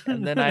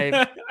 And then they're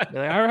like,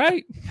 all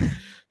right.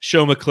 Show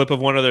them a clip of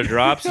one of their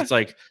drops. It's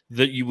like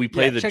we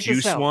play the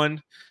juice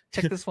one.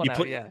 Check this one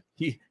out. Yeah.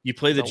 You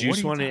play the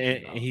juice one,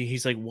 and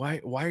he's like,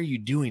 why are you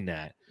doing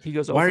that? He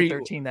goes over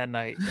 13 that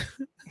night.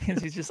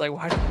 He's just like,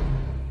 why?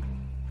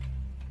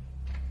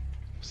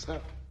 What's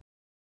up?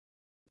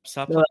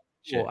 Stop. Well,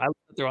 I love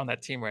that they're on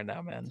that team right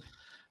now, man.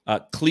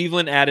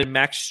 Cleveland added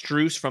Max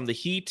Strus from the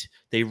Heat.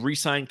 They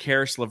re-signed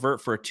Karis LeVert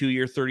for a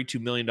 2-year,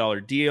 $32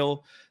 million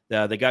deal.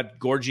 They got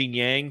Gorgui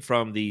Yang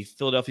from the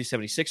Philadelphia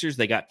 76ers.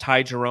 They got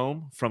Ty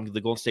Jerome from the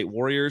Golden State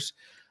Warriors.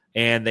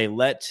 And they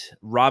let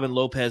Robin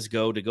Lopez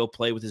go to go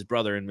play with his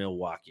brother in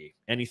Milwaukee.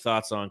 Any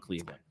thoughts on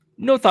Cleveland?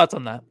 No thoughts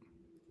on that.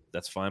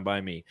 That's fine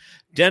by me.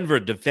 Denver,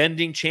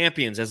 defending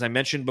champions. As I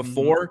mentioned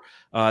before,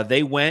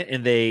 they went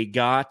and they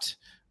got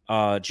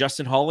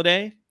Justin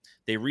Holiday.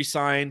 They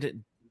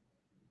re-signed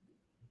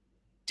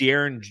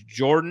DeAndre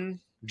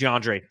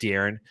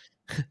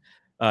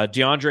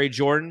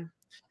Jordan.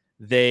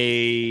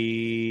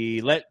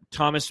 They let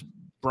Thomas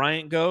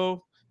Bryant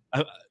go.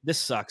 This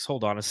sucks.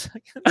 Hold on a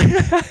second.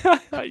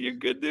 You're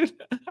good, dude.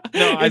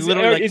 No, I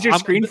literally is your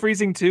screen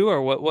freezing too,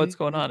 or what's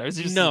going on? Or is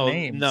it just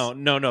names?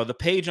 No. The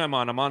page I'm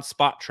on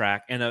Spot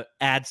Track, and an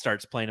ad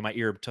starts playing in my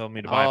ear, telling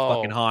me to buy a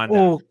fucking Honda.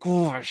 Oh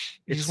gosh,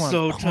 it's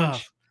so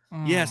tough.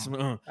 Yes,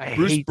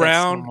 Bruce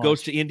Brown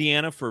goes to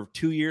Indiana for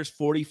 2 years,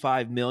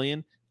 $45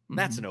 million.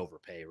 That's an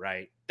overpay,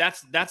 right?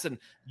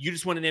 You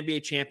just won an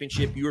NBA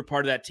championship. You were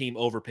part of that team.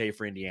 Overpay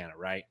for Indiana,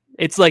 right?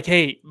 It's like,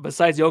 hey,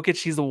 besides Jokic,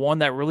 he's the one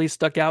that really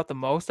stuck out the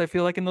most, I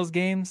feel like, in those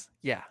games.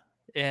 Yeah.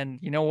 And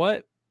you know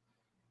what?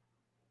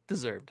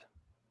 Deserved.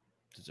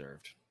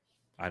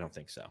 I don't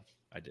think so.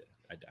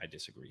 I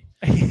disagree.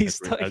 He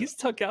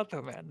stuck out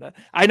though, man.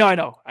 I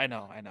know.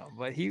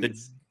 But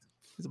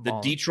the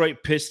Detroit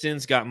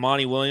Pistons got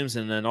Monty Williams,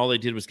 and then all they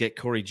did was get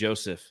Corey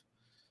Joseph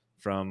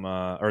from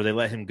or they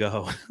let him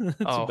go. That's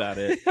about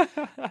it.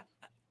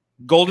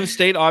 Golden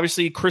State,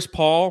 obviously, Chris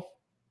Paul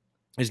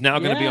is now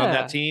going to be on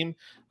that team.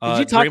 Did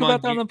you talk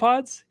about that on the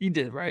pods? You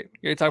did, right?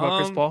 You're talking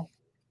about Chris Paul?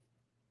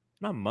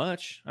 Not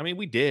much. I mean,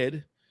 we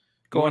did.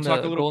 Go on,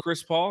 talk a little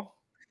Chris Paul.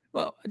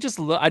 Well, I just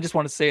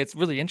want to say it's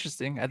really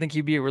interesting. I think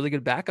he'd be a really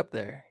good backup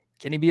there.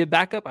 Can he be a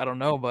backup? I don't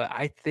know, but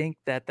I think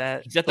that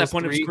he's at that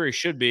point of his career. He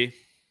should be.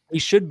 He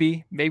should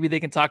be. Maybe they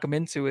can talk him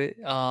into it.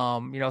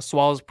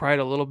 Swallow his pride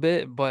a little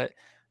bit, but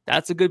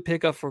that's a good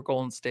pickup for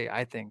Golden State.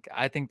 I think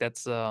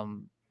that's.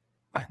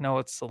 I know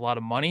it's a lot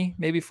of money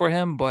maybe for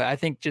him, but I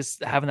think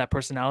just having that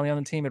personality on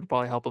the team would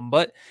probably help him.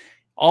 But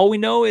all we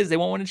know is they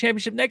won't win a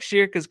championship next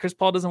year because Chris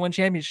Paul doesn't win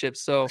championships.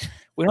 So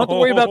we don't have to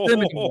worry about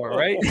them anymore,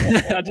 right?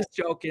 I'm just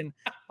joking.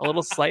 A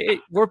little slight. Hey,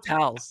 we're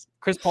pals.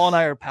 Chris Paul and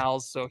I are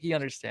pals, so he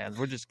understands.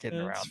 We're just kidding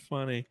around. That's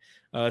funny.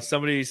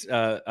 Somebody's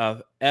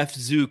F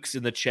Zooks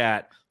in the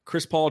chat.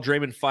 Chris Paul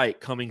Draymond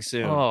fight coming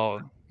soon. Oh,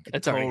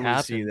 it's already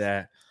happened. See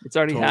that. It's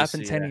already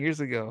happened 10 years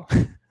ago.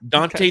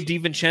 Dante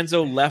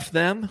DiVincenzo left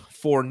them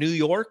for New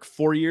York,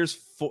 4 years,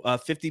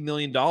 $50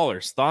 million.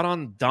 Thought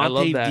on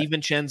Dante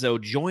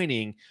DiVincenzo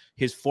joining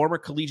his former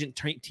collegiate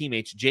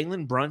teammates,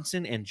 Jalen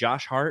Brunson and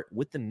Josh Hart,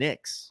 with the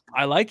Knicks.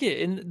 I like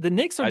it. And the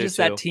Knicks are just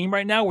that team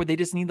right now where they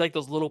just need like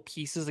those little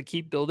pieces to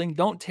keep building.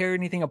 Don't tear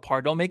anything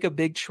apart. Don't make a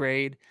big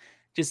trade.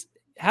 Just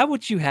have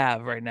what you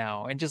have right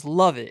now and just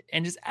love it.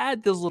 And just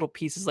add those little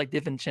pieces like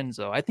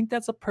DiVincenzo. I think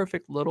that's a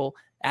perfect little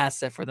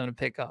asset for them to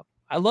pick up.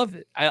 I love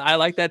it. I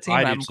like that team.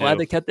 I'm glad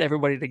they kept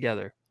everybody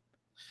together.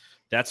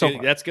 That's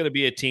going to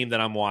be a team that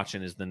I'm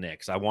watching is the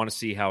Knicks. I want to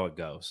see how it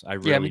goes. I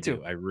really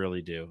do. I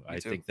really do. I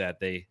think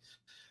that they're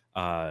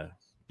going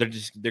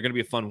to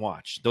be a fun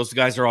watch. Those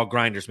guys are all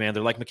grinders, man.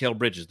 They're like Mikal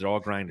Bridges. They're all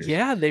grinders.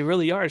 Yeah, they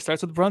really are. It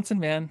starts with Brunson,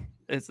 man.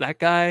 It's that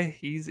guy.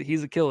 He's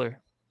a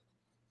killer.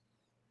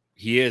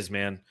 He is,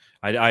 man.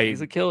 He's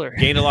a killer. I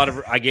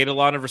gained a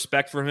lot of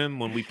respect for him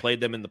when we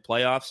played them in the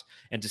playoffs,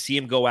 and to see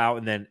him go out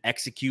and then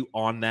execute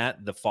on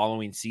that the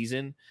following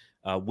season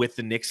with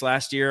the Knicks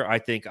last year, I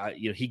think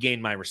he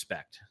gained my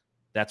respect.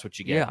 That's what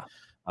you get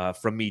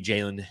from me,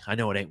 Jalen. I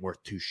know it ain't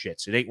worth two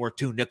shits. It ain't worth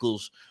two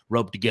nickels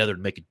rubbed together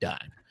to make a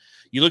dime.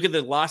 You look at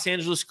the Los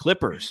Angeles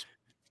Clippers.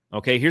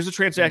 Okay, here's the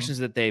transactions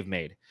that they've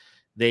made.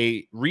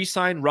 They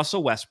re-signed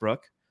Russell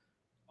Westbrook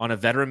on a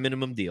veteran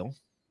minimum deal.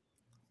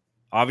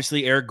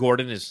 Obviously, Eric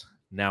Gordon is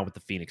now with the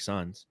Phoenix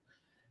Suns.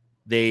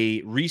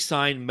 They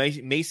re-signed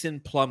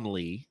Mason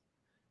Plumlee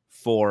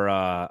for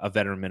a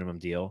veteran minimum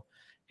deal.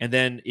 And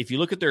then if you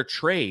look at their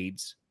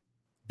trades,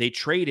 they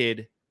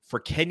traded for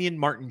Kenyon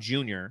Martin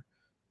Jr.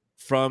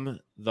 from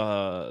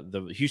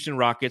the Houston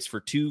Rockets for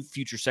 2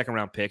 future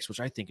second-round picks, which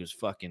I think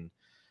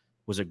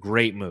was a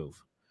great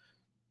move.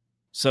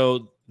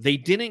 So they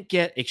didn't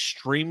get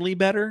extremely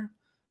better,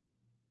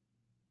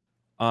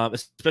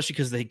 especially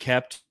because they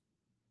kept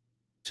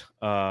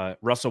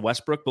Russell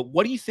Westbrook. But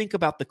what do you think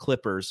about the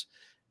Clippers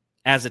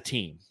as a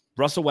team?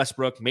 Russell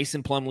Westbrook,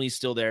 Mason Plumlee's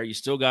still there. You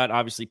still got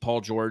obviously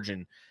Paul George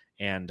and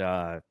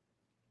Kawhi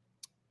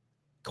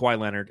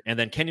Leonard, and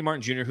then Kenyon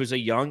Martin Jr., who's a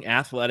young,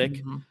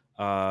 athletic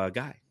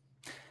guy.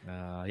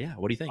 What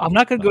do you think? I'm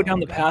not going to go down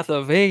the path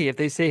of, hey, if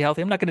they stay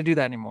healthy, I'm not going to do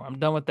that anymore. I'm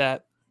done with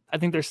that. I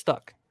think they're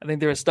stuck. I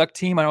think they're a stuck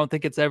team. I don't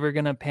think it's ever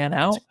going to pan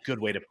out. That's a good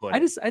way to put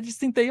it. I just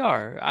think they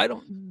are.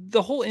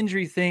 The whole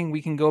injury thing,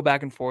 we can go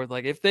back and forth.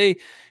 Like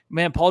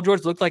Paul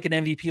George looked like an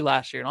MVP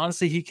last year. And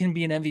honestly, he can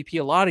be an MVP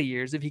a lot of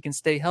years if he can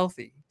stay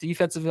healthy.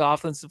 Defensively,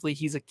 offensively,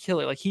 he's a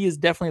killer. Like he is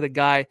definitely the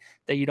guy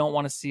that you don't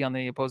want to see on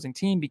the opposing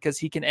team because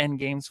he can end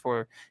games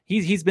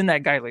he's been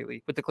that guy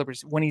lately with the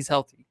Clippers when he's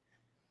healthy.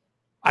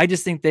 I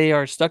just think they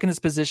are stuck in this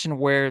position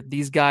where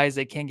these guys,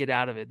 they can't get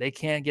out of it. They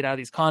can't get out of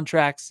these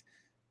contracts.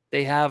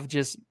 They have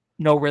just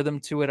no rhythm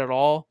to it at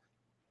all.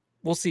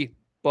 We'll see.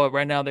 But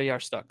right now they are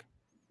stuck.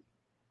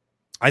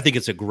 I think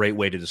it's a great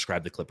way to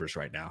describe the Clippers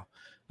right now.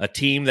 A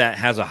team that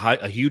has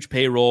a huge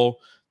payroll.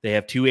 They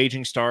have 2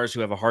 aging stars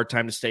who have a hard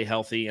time to stay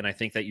healthy. And I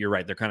think that you're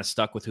right. They're kind of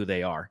stuck with who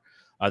they are.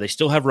 They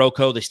still have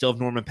Rocco. They still have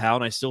Norman Powell.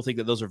 And I still think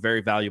that those are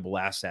very valuable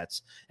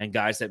assets and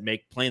guys that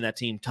make playing that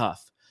team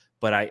tough.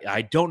 But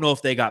I don't know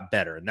if they got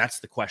better. And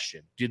that's the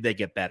question. Did they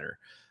get better?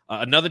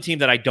 Another team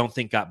that I don't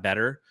think got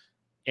better,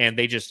 and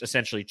they just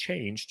essentially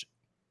changed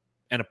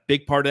and a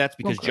big part of that's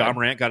because Okay. Ja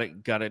Morant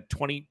got a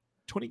 20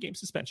 game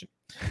suspension,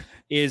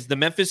 is the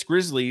Memphis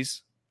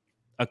Grizzlies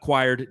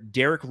acquired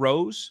Derrick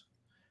Rose,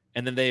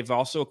 and then they've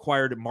also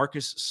acquired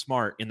Marcus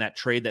Smart in that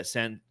trade that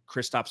sent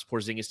Kristaps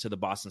Porzingis to the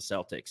Boston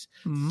Celtics.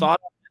 Mhm.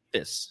 Thought of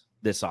this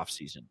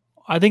offseason?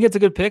 I think it's a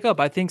good pickup.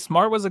 I think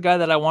Smart was a guy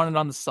that I wanted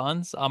on the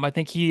Suns. I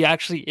think he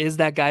actually is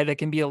that guy that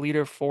can be a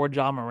leader for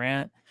Ja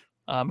Morant.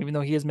 Even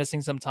though he is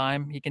missing some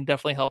time, he can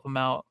definitely help him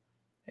out.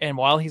 And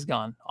while he's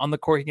gone on the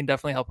court, he can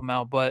definitely help him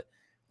out. But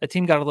the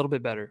team got a little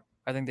bit better.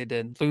 I think they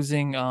did.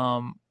 Losing,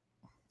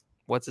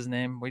 what's his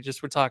name? We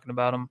just were talking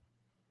about him.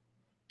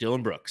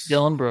 Dylan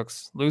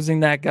Brooks. Losing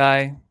that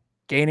guy,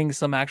 gaining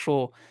some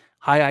actual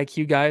high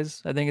IQ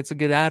guys. I think it's a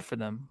good ad for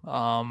them.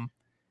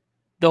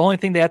 The only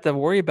thing they have to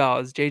worry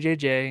about is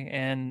JJJ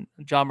and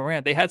Ja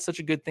Morant. They had such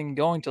a good thing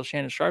going till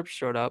Shannon Sharp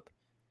showed up,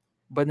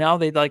 but now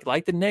they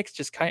like the Knicks,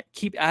 just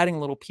keep adding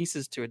little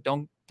pieces to it.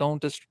 Don't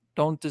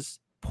just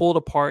pull it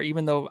apart.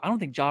 Even though I don't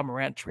think Ja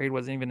Morant trade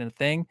wasn't even a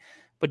thing,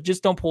 but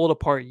just don't pull it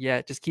apart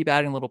yet. Just keep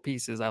adding little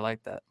pieces. I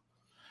like that.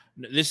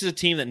 This is a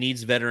team that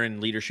needs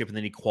veteran leadership, and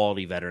they need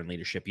quality veteran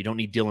leadership. You don't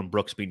need Dylan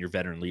Brooks being your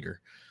veteran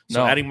leader.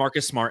 So adding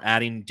Marcus Smart,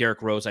 adding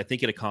Derrick Rose, I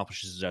think it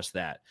accomplishes just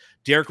that.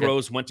 Derrick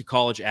Rose went to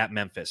college at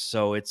Memphis,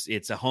 so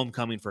it's a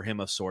homecoming for him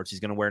of sorts. He's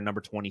going to wear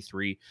number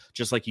 23,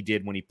 just like he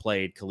did when he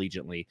played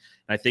collegiately.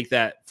 And I think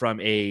that from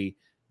a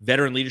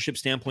veteran leadership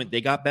standpoint,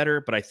 they got better,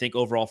 but I think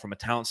overall from a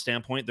talent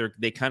standpoint,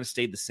 they kind of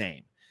stayed the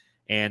same.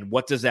 And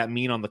what does that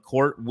mean on the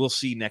court? We'll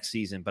see next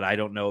season, but I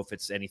don't know if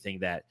it's anything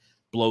that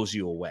blows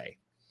you away.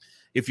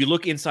 If you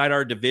look inside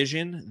our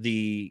division,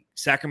 the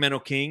Sacramento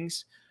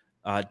Kings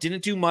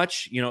didn't do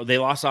much. You know, they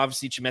lost,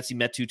 obviously, Chimezie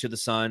Metu to the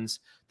Suns.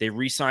 They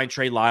re-signed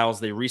Trey Lyles.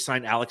 They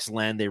re-signed Alex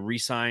Len. They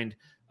re-signed,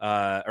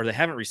 or they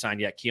haven't re-signed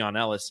yet, Keon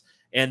Ellis.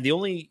 And the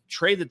only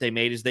trade that they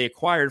made is they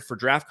acquired for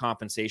draft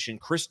compensation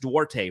Chris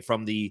Duarte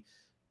from the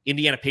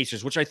Indiana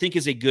Pacers, which I think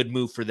is a good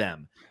move for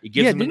them. It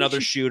gives them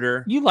another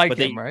shooter. You like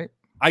him, right?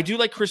 I do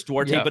like Chris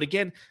Duarte, but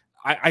again,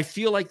 I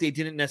feel like they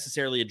didn't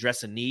necessarily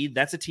address a need.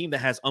 That's a team that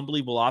has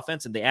unbelievable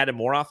offense, and they added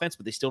more offense,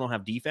 but they still don't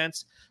have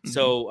defense. Mm-hmm.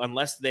 So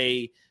unless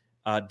they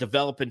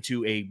develop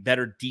into a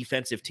better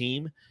defensive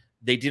team,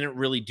 they didn't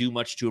really do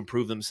much to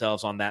improve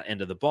themselves on that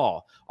end of the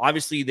ball.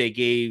 Obviously, they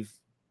gave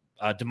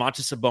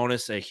Domantas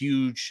Sabonis a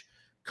huge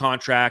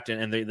contract,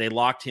 and they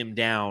locked him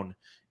down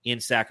in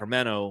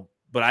Sacramento,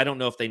 but I don't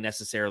know if they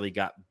necessarily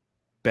got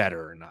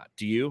better or not.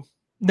 Do you?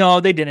 No,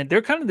 they didn't.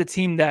 They're kind of the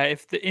team that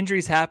if the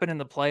injuries happen in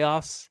the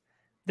playoffs,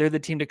 they're the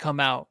team to come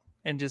out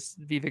and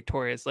just be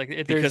victorious. Like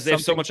if because they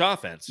have so much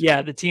offense.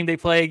 Yeah, the team they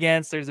play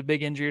against, there's a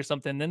big injury or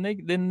something, then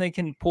they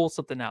can pull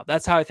something out.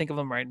 That's how I think of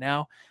them right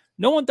now.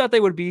 No one thought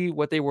they would be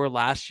what they were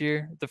last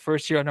year, the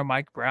first year under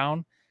Mike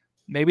Brown.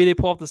 Maybe they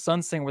pull off the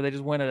Suns thing where they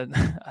just win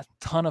a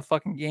ton of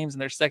fucking games in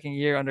their second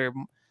year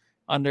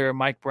under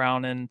Mike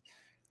Brown, and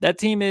that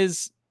team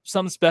is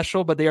something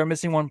special, but they are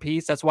missing one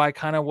piece. That's why I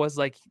kind of was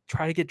like,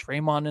 try to get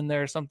Draymond in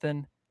there or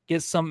something,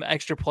 get some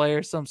extra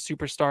player, some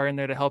superstar in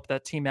there to help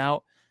that team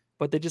out.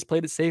 But they just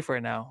played it safe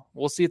right now.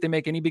 We'll see if they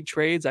make any big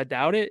trades. I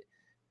doubt it.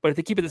 But if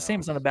they keep it the same,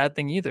 it's not a bad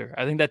thing either.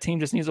 I think that team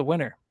just needs a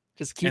winner.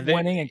 Just keep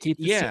winning and keep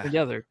this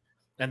together.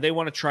 And they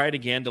want to try it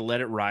again to let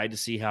it ride to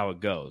see how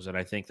it goes. And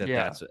I think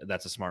that's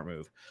a smart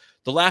move.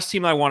 The last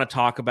team I want to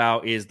talk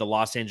about is the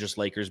Los Angeles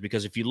Lakers,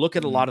 because if you look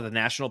at a lot of the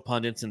national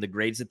pundits and the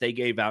grades that they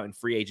gave out in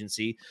free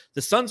agency,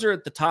 the Suns are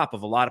at the top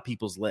of a lot of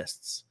people's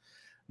lists.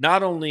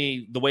 Not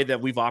only the way that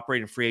we've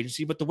operated in free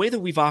agency, but the way that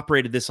we've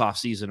operated this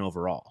offseason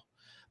overall.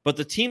 But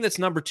the team that's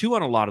number 2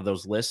 on a lot of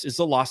those lists is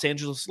the Los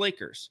Angeles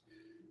Lakers.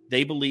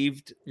 They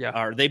believe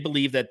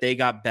that they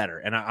got better.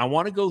 And I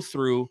want to go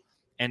through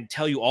and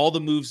tell you all the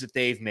moves that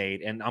they've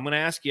made. And I'm going to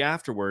ask you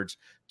afterwards,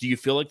 do you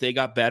feel like they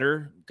got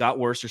better, got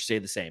worse, or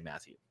stayed the same,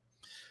 Matthew?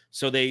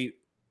 So they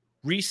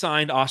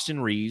re-signed Austin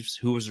Reeves,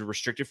 who was a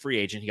restricted free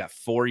agent. He got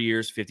 4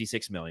 years,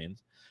 $56 million.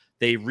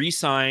 They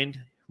re-signed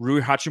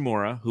Rui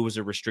Hachimura, who was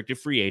a restricted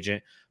free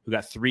agent, who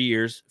got 3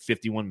 years,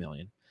 $51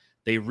 million.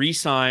 They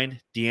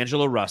re-signed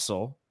D'Angelo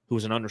Russell, who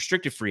was an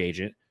unrestricted free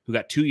agent, who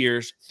got 2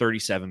 years,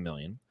 $37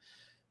 million.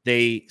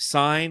 They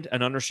signed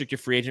an unrestricted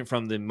free agent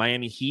from the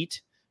Miami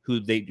Heat, who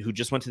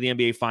just went to the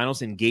NBA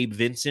Finals, and Gabe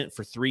Vincent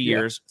for 3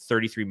 years,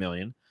 $33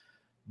 million.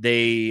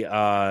 They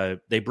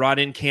brought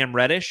in Cam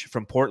Reddish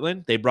from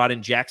Portland. They brought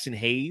in Jackson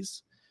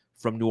Hayes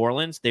from New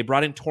Orleans. They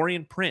brought in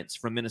Taurean Prince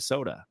from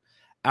Minnesota.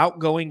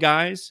 Outgoing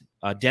guys,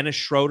 Dennis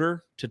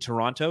Schroeder to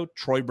Toronto,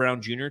 Troy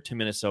Brown Jr. to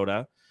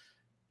Minnesota,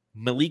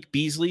 Malik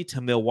Beasley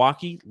to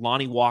Milwaukee,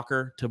 Lonnie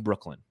Walker to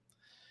Brooklyn.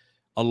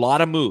 A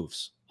lot of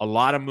moves.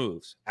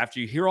 After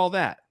you hear all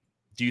that,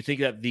 do you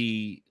think that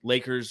the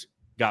Lakers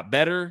got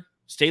better,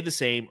 stayed the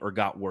same, or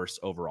got worse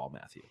overall,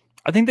 Matthew?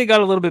 I think they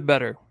got a little bit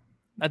better.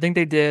 I think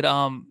they did.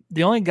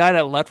 The only guy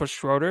that left was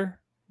Schroeder.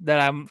 That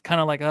I'm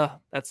kind of like,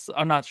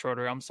 I'm not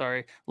Schroeder. I'm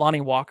sorry.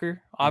 Lonnie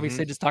Walker.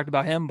 Obviously, just talked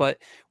about him. But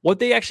what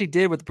they actually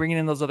did with bringing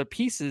in those other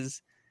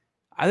pieces,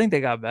 I think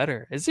they got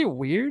better. Is it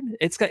weird?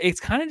 It's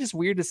kind of just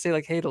weird to say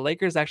like, hey, the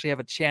Lakers actually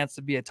have a chance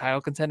to be a title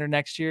contender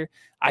next year.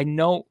 I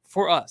know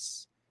for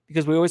us,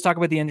 because we always talk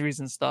about the injuries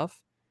and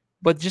stuff,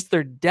 but just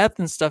their depth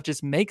and stuff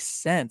just makes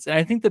sense. And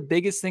I think the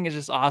biggest thing is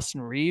just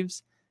Austin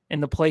Reeves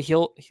and the play.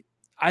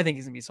 I think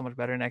he's gonna be so much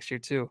better next year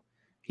too.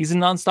 He's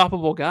an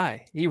unstoppable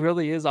guy. He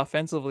really is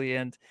offensively,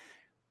 and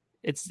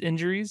it's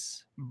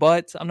injuries,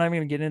 but I'm not even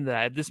gonna get into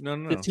that. The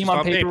team just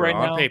on paper right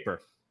now,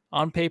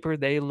 on paper,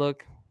 they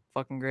look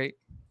fucking great.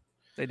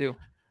 They do.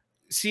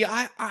 See,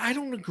 I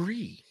don't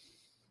agree.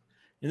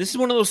 And this is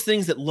one of those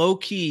things that low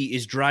key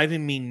is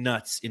driving me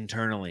nuts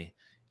internally.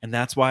 And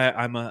that's why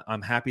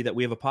I'm happy that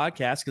we have a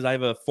podcast, because I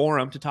have a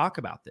forum to talk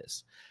about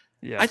this.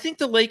 Yeah. I think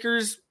the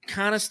Lakers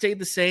kind of stayed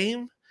the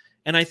same,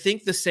 and I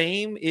think the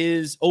same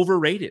is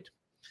overrated.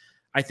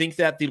 I think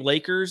that the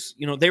Lakers,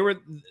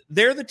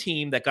 they're the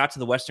team that got to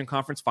the Western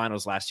Conference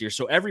Finals last year.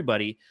 So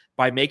everybody,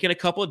 by making a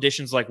couple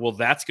additions, like, well,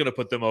 that's going to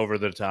put them over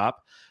the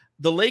top.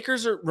 The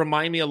Lakers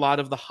remind me a lot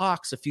of the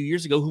Hawks a few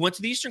years ago, who went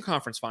to the Eastern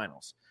Conference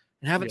Finals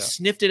and haven't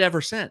sniffed it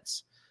ever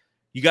since.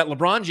 You got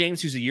LeBron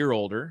James, who's a year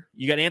older.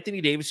 You got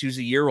Anthony Davis, who's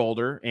a year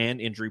older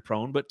and injury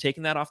prone, but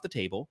taking that off the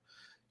table.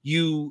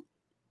 You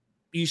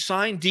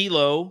signed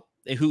D'Lo,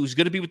 who's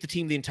going to be with the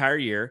team the entire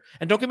year.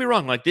 And don't get me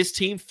wrong, like, this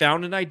team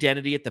found an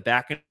identity at the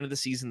back end of the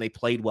season. They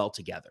played well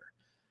together,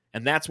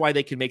 and that's why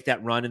they could make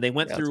that run. And they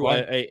went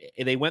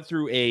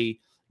through a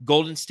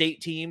Golden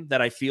State team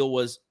that I feel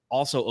was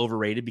also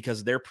overrated because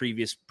of their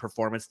previous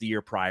performance the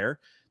year prior.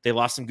 They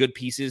lost some good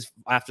pieces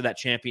after that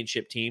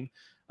championship team,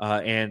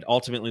 and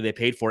ultimately they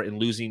paid for it in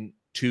losing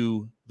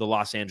to the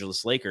Los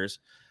Angeles Lakers.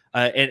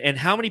 And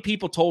how many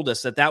people told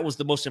us that was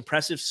the most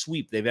impressive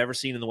sweep they've ever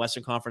seen in the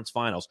Western Conference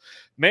Finals?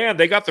 Man,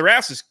 they got their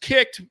asses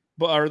kicked,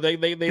 or they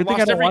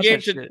lost every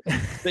game.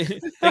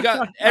 They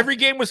got every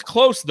game was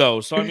close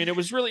though. So I mean, it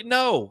was really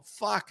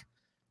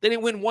They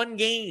didn't win one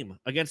game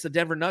against the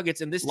Denver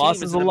Nuggets, and this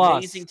team is an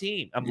amazing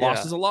team.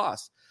 Loss is a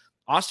loss.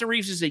 Austin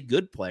Reeves is a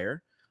good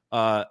player,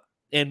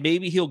 and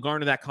maybe he'll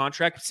garner that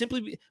contract.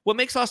 Simply, what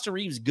makes Austin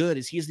Reeves good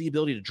is he has the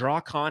ability to draw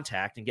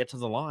contact and get to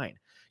the line.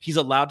 He's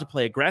allowed to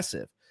play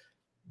aggressive.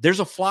 There's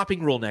a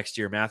flopping rule next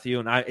year, Matthew,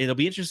 and it'll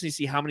be interesting to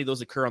see how many of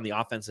those occur on the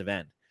offensive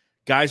end.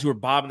 Guys who are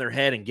bobbing their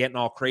head and getting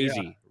all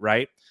crazy,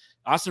 right?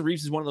 Austin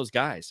Reeves is one of those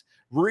guys.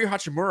 Rui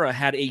Hachimura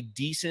had a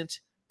decent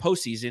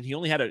postseason. He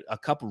only had a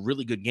couple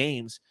really good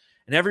games,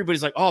 and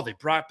everybody's like, "Oh, they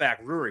brought back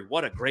Rui.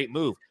 What a great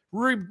move!"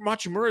 Rui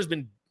Hachimura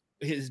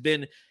has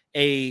been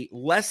a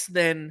less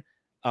than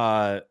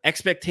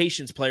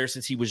expectations player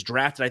since he was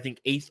drafted, I think,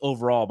 8th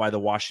overall by the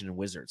Washington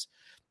Wizards.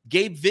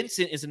 Gabe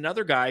Vincent is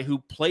another guy who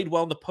played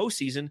well in the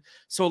postseason.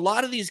 So a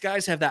lot of these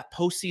guys have that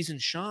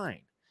postseason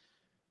shine.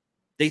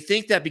 They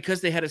think that because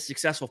they had a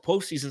successful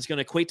postseason, it's going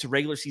to equate to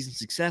regular season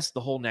success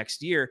the whole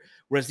next year.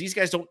 Whereas these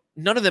guys don't,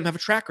 none of them have a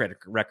track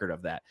record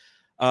of that.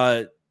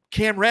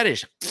 Cam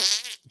Reddish,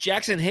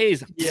 Jackson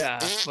Hayes. Yeah.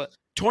 But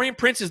Taurean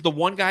Prince is the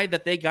one guy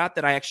that they got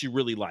that I actually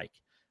really like.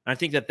 And I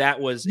think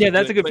that was,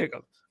 that's a good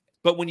pickup.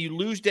 But when you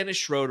lose Dennis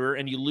Schroeder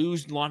and you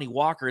lose Lonnie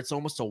Walker, it's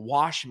almost a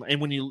wash.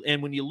 And when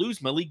you lose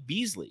Malik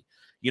Beasley,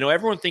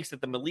 everyone thinks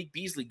that the Malik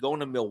Beasley going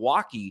to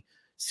Milwaukee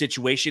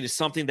situation is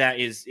something that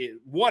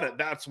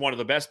that's one of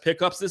the best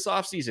pickups this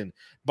offseason.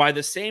 By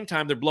the same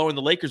time, they're blowing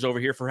the Lakers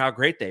over here for how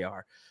great they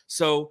are.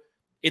 So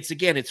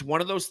it's one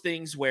of those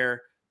things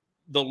where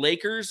the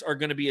Lakers are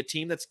going to be a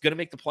team that's going to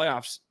make the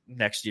playoffs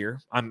next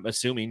year. I'm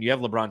assuming you have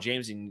LeBron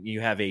James and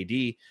you have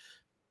AD.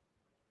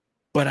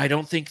 But I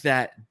don't think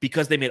that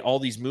because they made all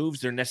these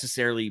moves, they're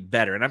necessarily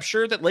better. And I'm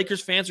sure that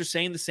Lakers fans are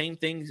saying the same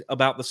things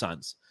about the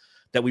Suns,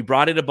 that we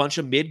brought in a bunch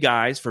of mid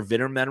guys for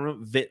veteran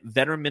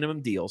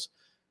minimum deals.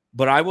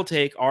 But I will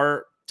take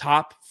our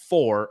top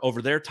 4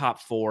 over their top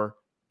 4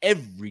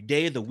 every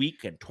day of the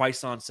week and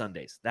twice on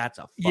Sundays. That's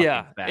a fucking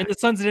fact. And the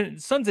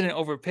Suns didn't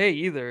overpay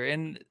either.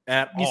 And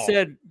you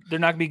said they're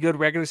not going to be good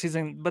regular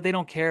season, but they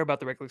don't care about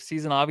the regular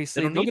season,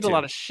 obviously. They'll get a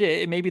lot of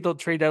shit. Maybe they'll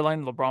trade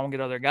deadline. LeBron will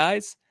get other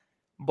guys.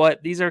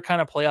 But these are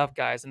kind of playoff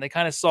guys, and they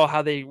kind of saw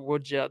how they were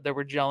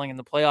gelling in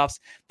the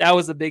playoffs. That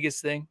was the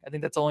biggest thing. I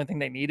think that's the only thing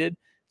they needed.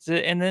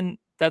 And then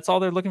that's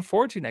all they're looking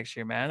forward to next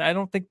year, man. I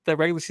don't think the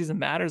regular season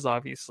matters,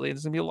 obviously.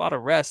 There's going to be a lot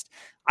of rest.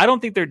 I don't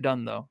think they're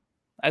done, though.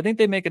 I think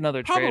they make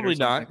another trade. Probably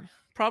not.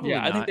 Probably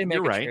not. I think they make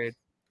a trade.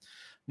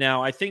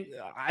 Now, I think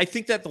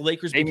that the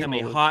Lakers become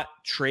a hot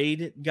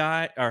trade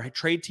guy or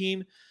trade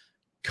team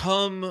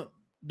come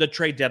the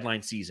trade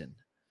deadline season.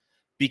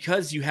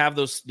 Because you have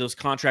those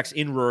contracts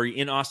in Rory,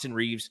 in Austin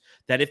Reeves,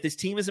 that if this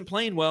team isn't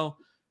playing well,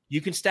 you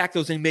can stack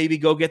those and maybe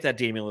go get that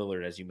Damian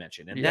Lillard, as you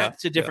mentioned. And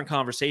that's a different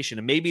conversation.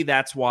 And maybe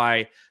that's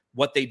why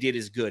what they did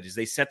is good, is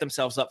they set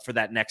themselves up for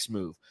that next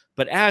move.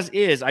 But as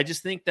is, I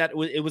just think that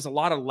it was a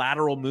lot of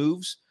lateral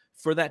moves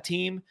for that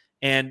team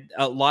and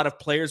a lot of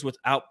players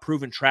without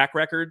proven track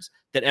records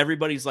that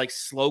everybody's like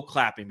slow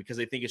clapping because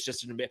they think it's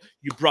just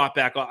you brought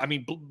back. I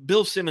mean,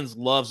 Bill Simmons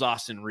loves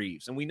Austin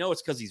Reeves, and we know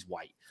it's because he's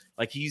white.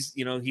 Like he's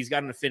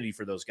got an affinity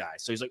for those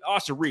guys. So he's like,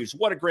 Austin Reeves,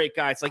 what a great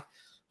guy. It's like,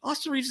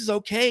 Austin Reeves is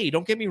okay.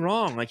 Don't get me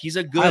wrong. Like he's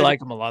a good. I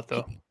like him a lot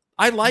though.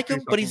 I like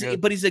him, but he's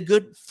a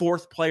good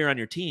 4th player on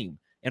your team.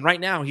 And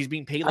right now he's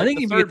being paid like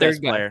the third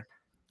best player.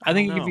 I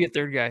think he could be a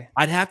 3rd guy.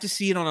 I'd have to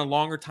see it on a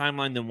longer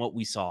timeline than what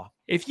we saw.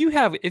 if you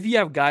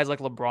have guys like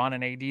LeBron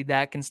and AD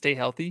that can stay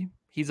healthy,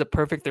 he's a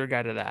perfect third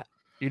guy to that.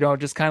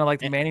 Just kind of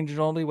like Manning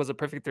Ginobili was a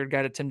perfect third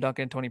guy to Tim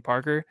Duncan and Tony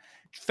Parker.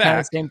 Kind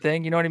of the same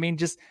thing. You know what I mean?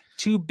 Just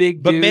two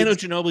big dudes. But Manu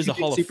Ginobili's a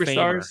Hall of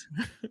Famer.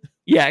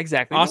 Yeah,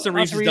 exactly. Austin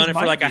Reeves has done it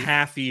for like a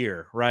half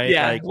year, right?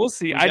 Yeah, like, we'll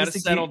see. I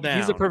just think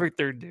he's a perfect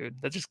third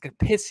dude. That just could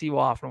piss you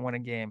off and win a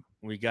game.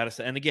 We got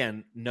to, and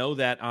again, know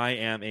that I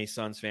am a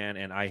Suns fan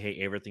and I hate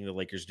everything the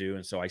Lakers do,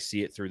 and so I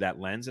see it through that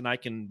lens, and I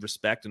can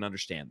respect and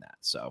understand that.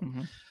 So,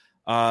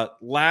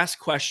 last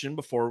question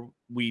before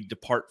we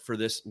depart for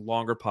this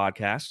longer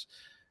podcast: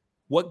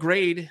 what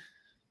grade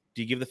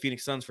do you give the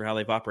Phoenix Suns for how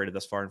they've operated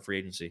thus far in free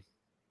agency?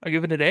 I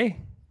give it an A.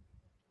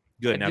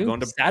 Good. Now go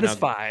into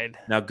satisfied.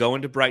 Now go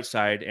into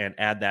Brightside and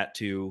add that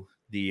to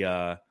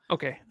the.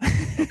 Okay.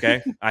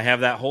 Okay. I have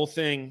that whole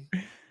thing.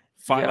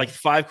 Like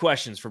 5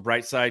 questions for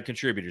Brightside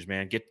contributors,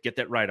 man. Get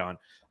that right on.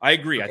 I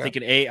agree. Okay.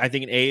 I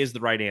think an A is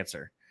the right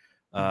answer.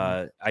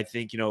 I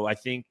think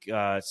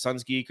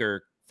Suns Geek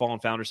or Fallen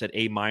Founder said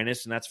A-, and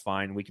that's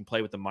fine. We can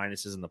play with the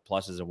minuses and the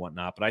pluses and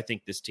whatnot. But I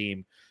think this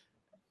team,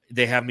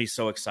 they have me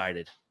so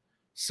excited.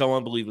 So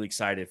unbelievably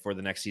excited for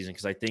the next season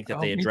because I think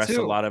that they addressed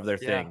a lot of their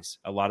things,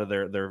 a lot of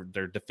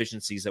their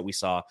deficiencies that we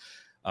saw.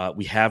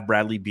 We have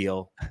Bradley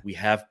Beal, we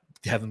have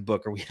Devin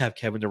Booker, we have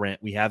Kevin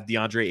Durant, we have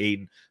DeAndre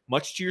Ayton.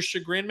 Much to your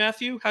chagrin,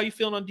 Matthew, how you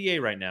feeling on DA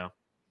right now?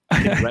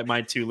 Right,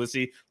 mine too,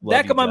 Lissy.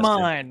 Back of my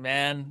mind,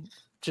 man.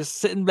 Just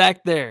sitting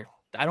back there.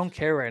 I don't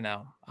care right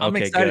now. I'm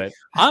excited. Good.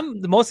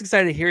 I'm the most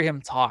excited to hear him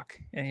talk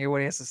and hear what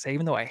he has to say,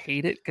 even though I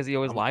hate it because he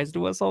always lies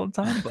to us all the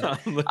time. But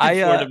I'm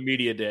looking forward to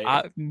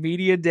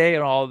media day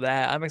and all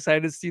that. I'm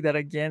excited to see that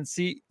again.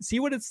 See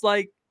what it's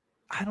like.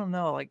 I don't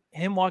know, like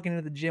him walking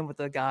into the gym with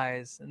the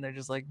guys and they're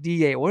just like,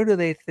 DA, what do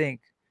they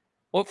think?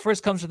 What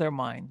first comes to their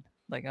mind?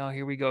 Like, oh,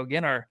 here we go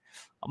again. Or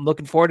I'm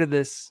looking forward to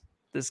this.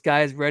 This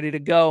guy's ready to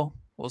go.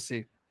 We'll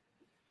see.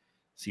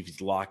 See if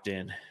he's locked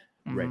in,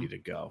 ready to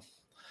go.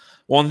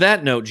 Well, on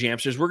that note,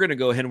 Jamsters, we're going to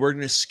go ahead and we're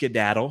going to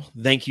skedaddle.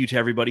 Thank you to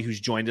everybody who's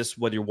joined us,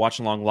 whether you're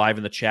watching along live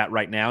in the chat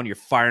right now and you're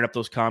firing up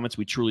those comments.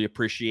 We truly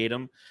appreciate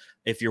them.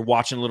 If you're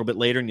watching a little bit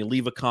later and you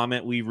leave a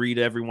comment, we read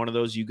every one of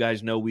those. You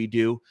guys know we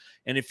do.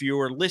 And if you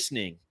are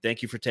listening,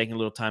 thank you for taking a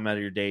little time out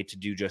of your day to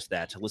do just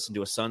that, to listen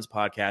to a Suns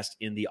podcast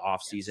in the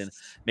off season.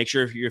 Make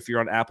sure if you're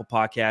on Apple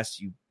Podcasts,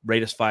 you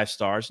rate us 5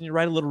 stars and you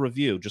write a little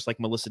review, just like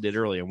Melissa did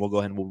earlier, and we'll go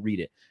ahead and we'll read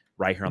it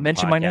right here on the podcast.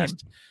 Mention my name.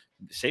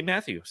 Say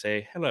Matthew.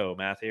 Say hello,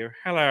 Matthew.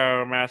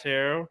 Hello,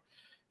 Matthew.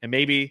 And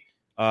maybe,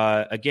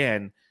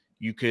 again,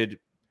 you could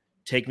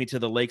take me to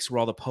the lakes where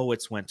all the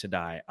poets went to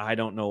die. I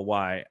don't know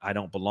why I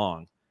don't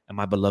belong. And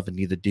my beloved,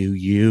 neither do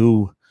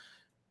you.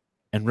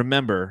 And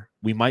remember,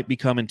 we might be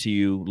coming to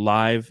you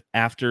live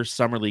after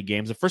Summer League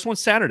games. The first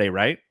one's Saturday,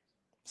 right?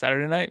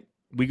 Saturday night.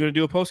 We going to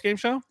do a post-game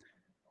show?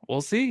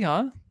 We'll see,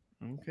 huh?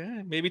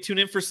 Okay. Maybe tune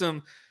in for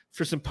some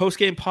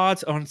post-game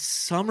pods on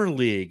Summer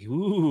League.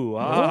 Ooh,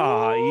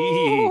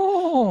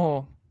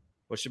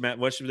 What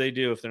should they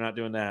do if they're not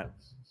doing that?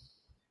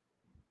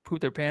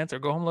 Poop their pants or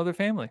go home with their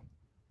family.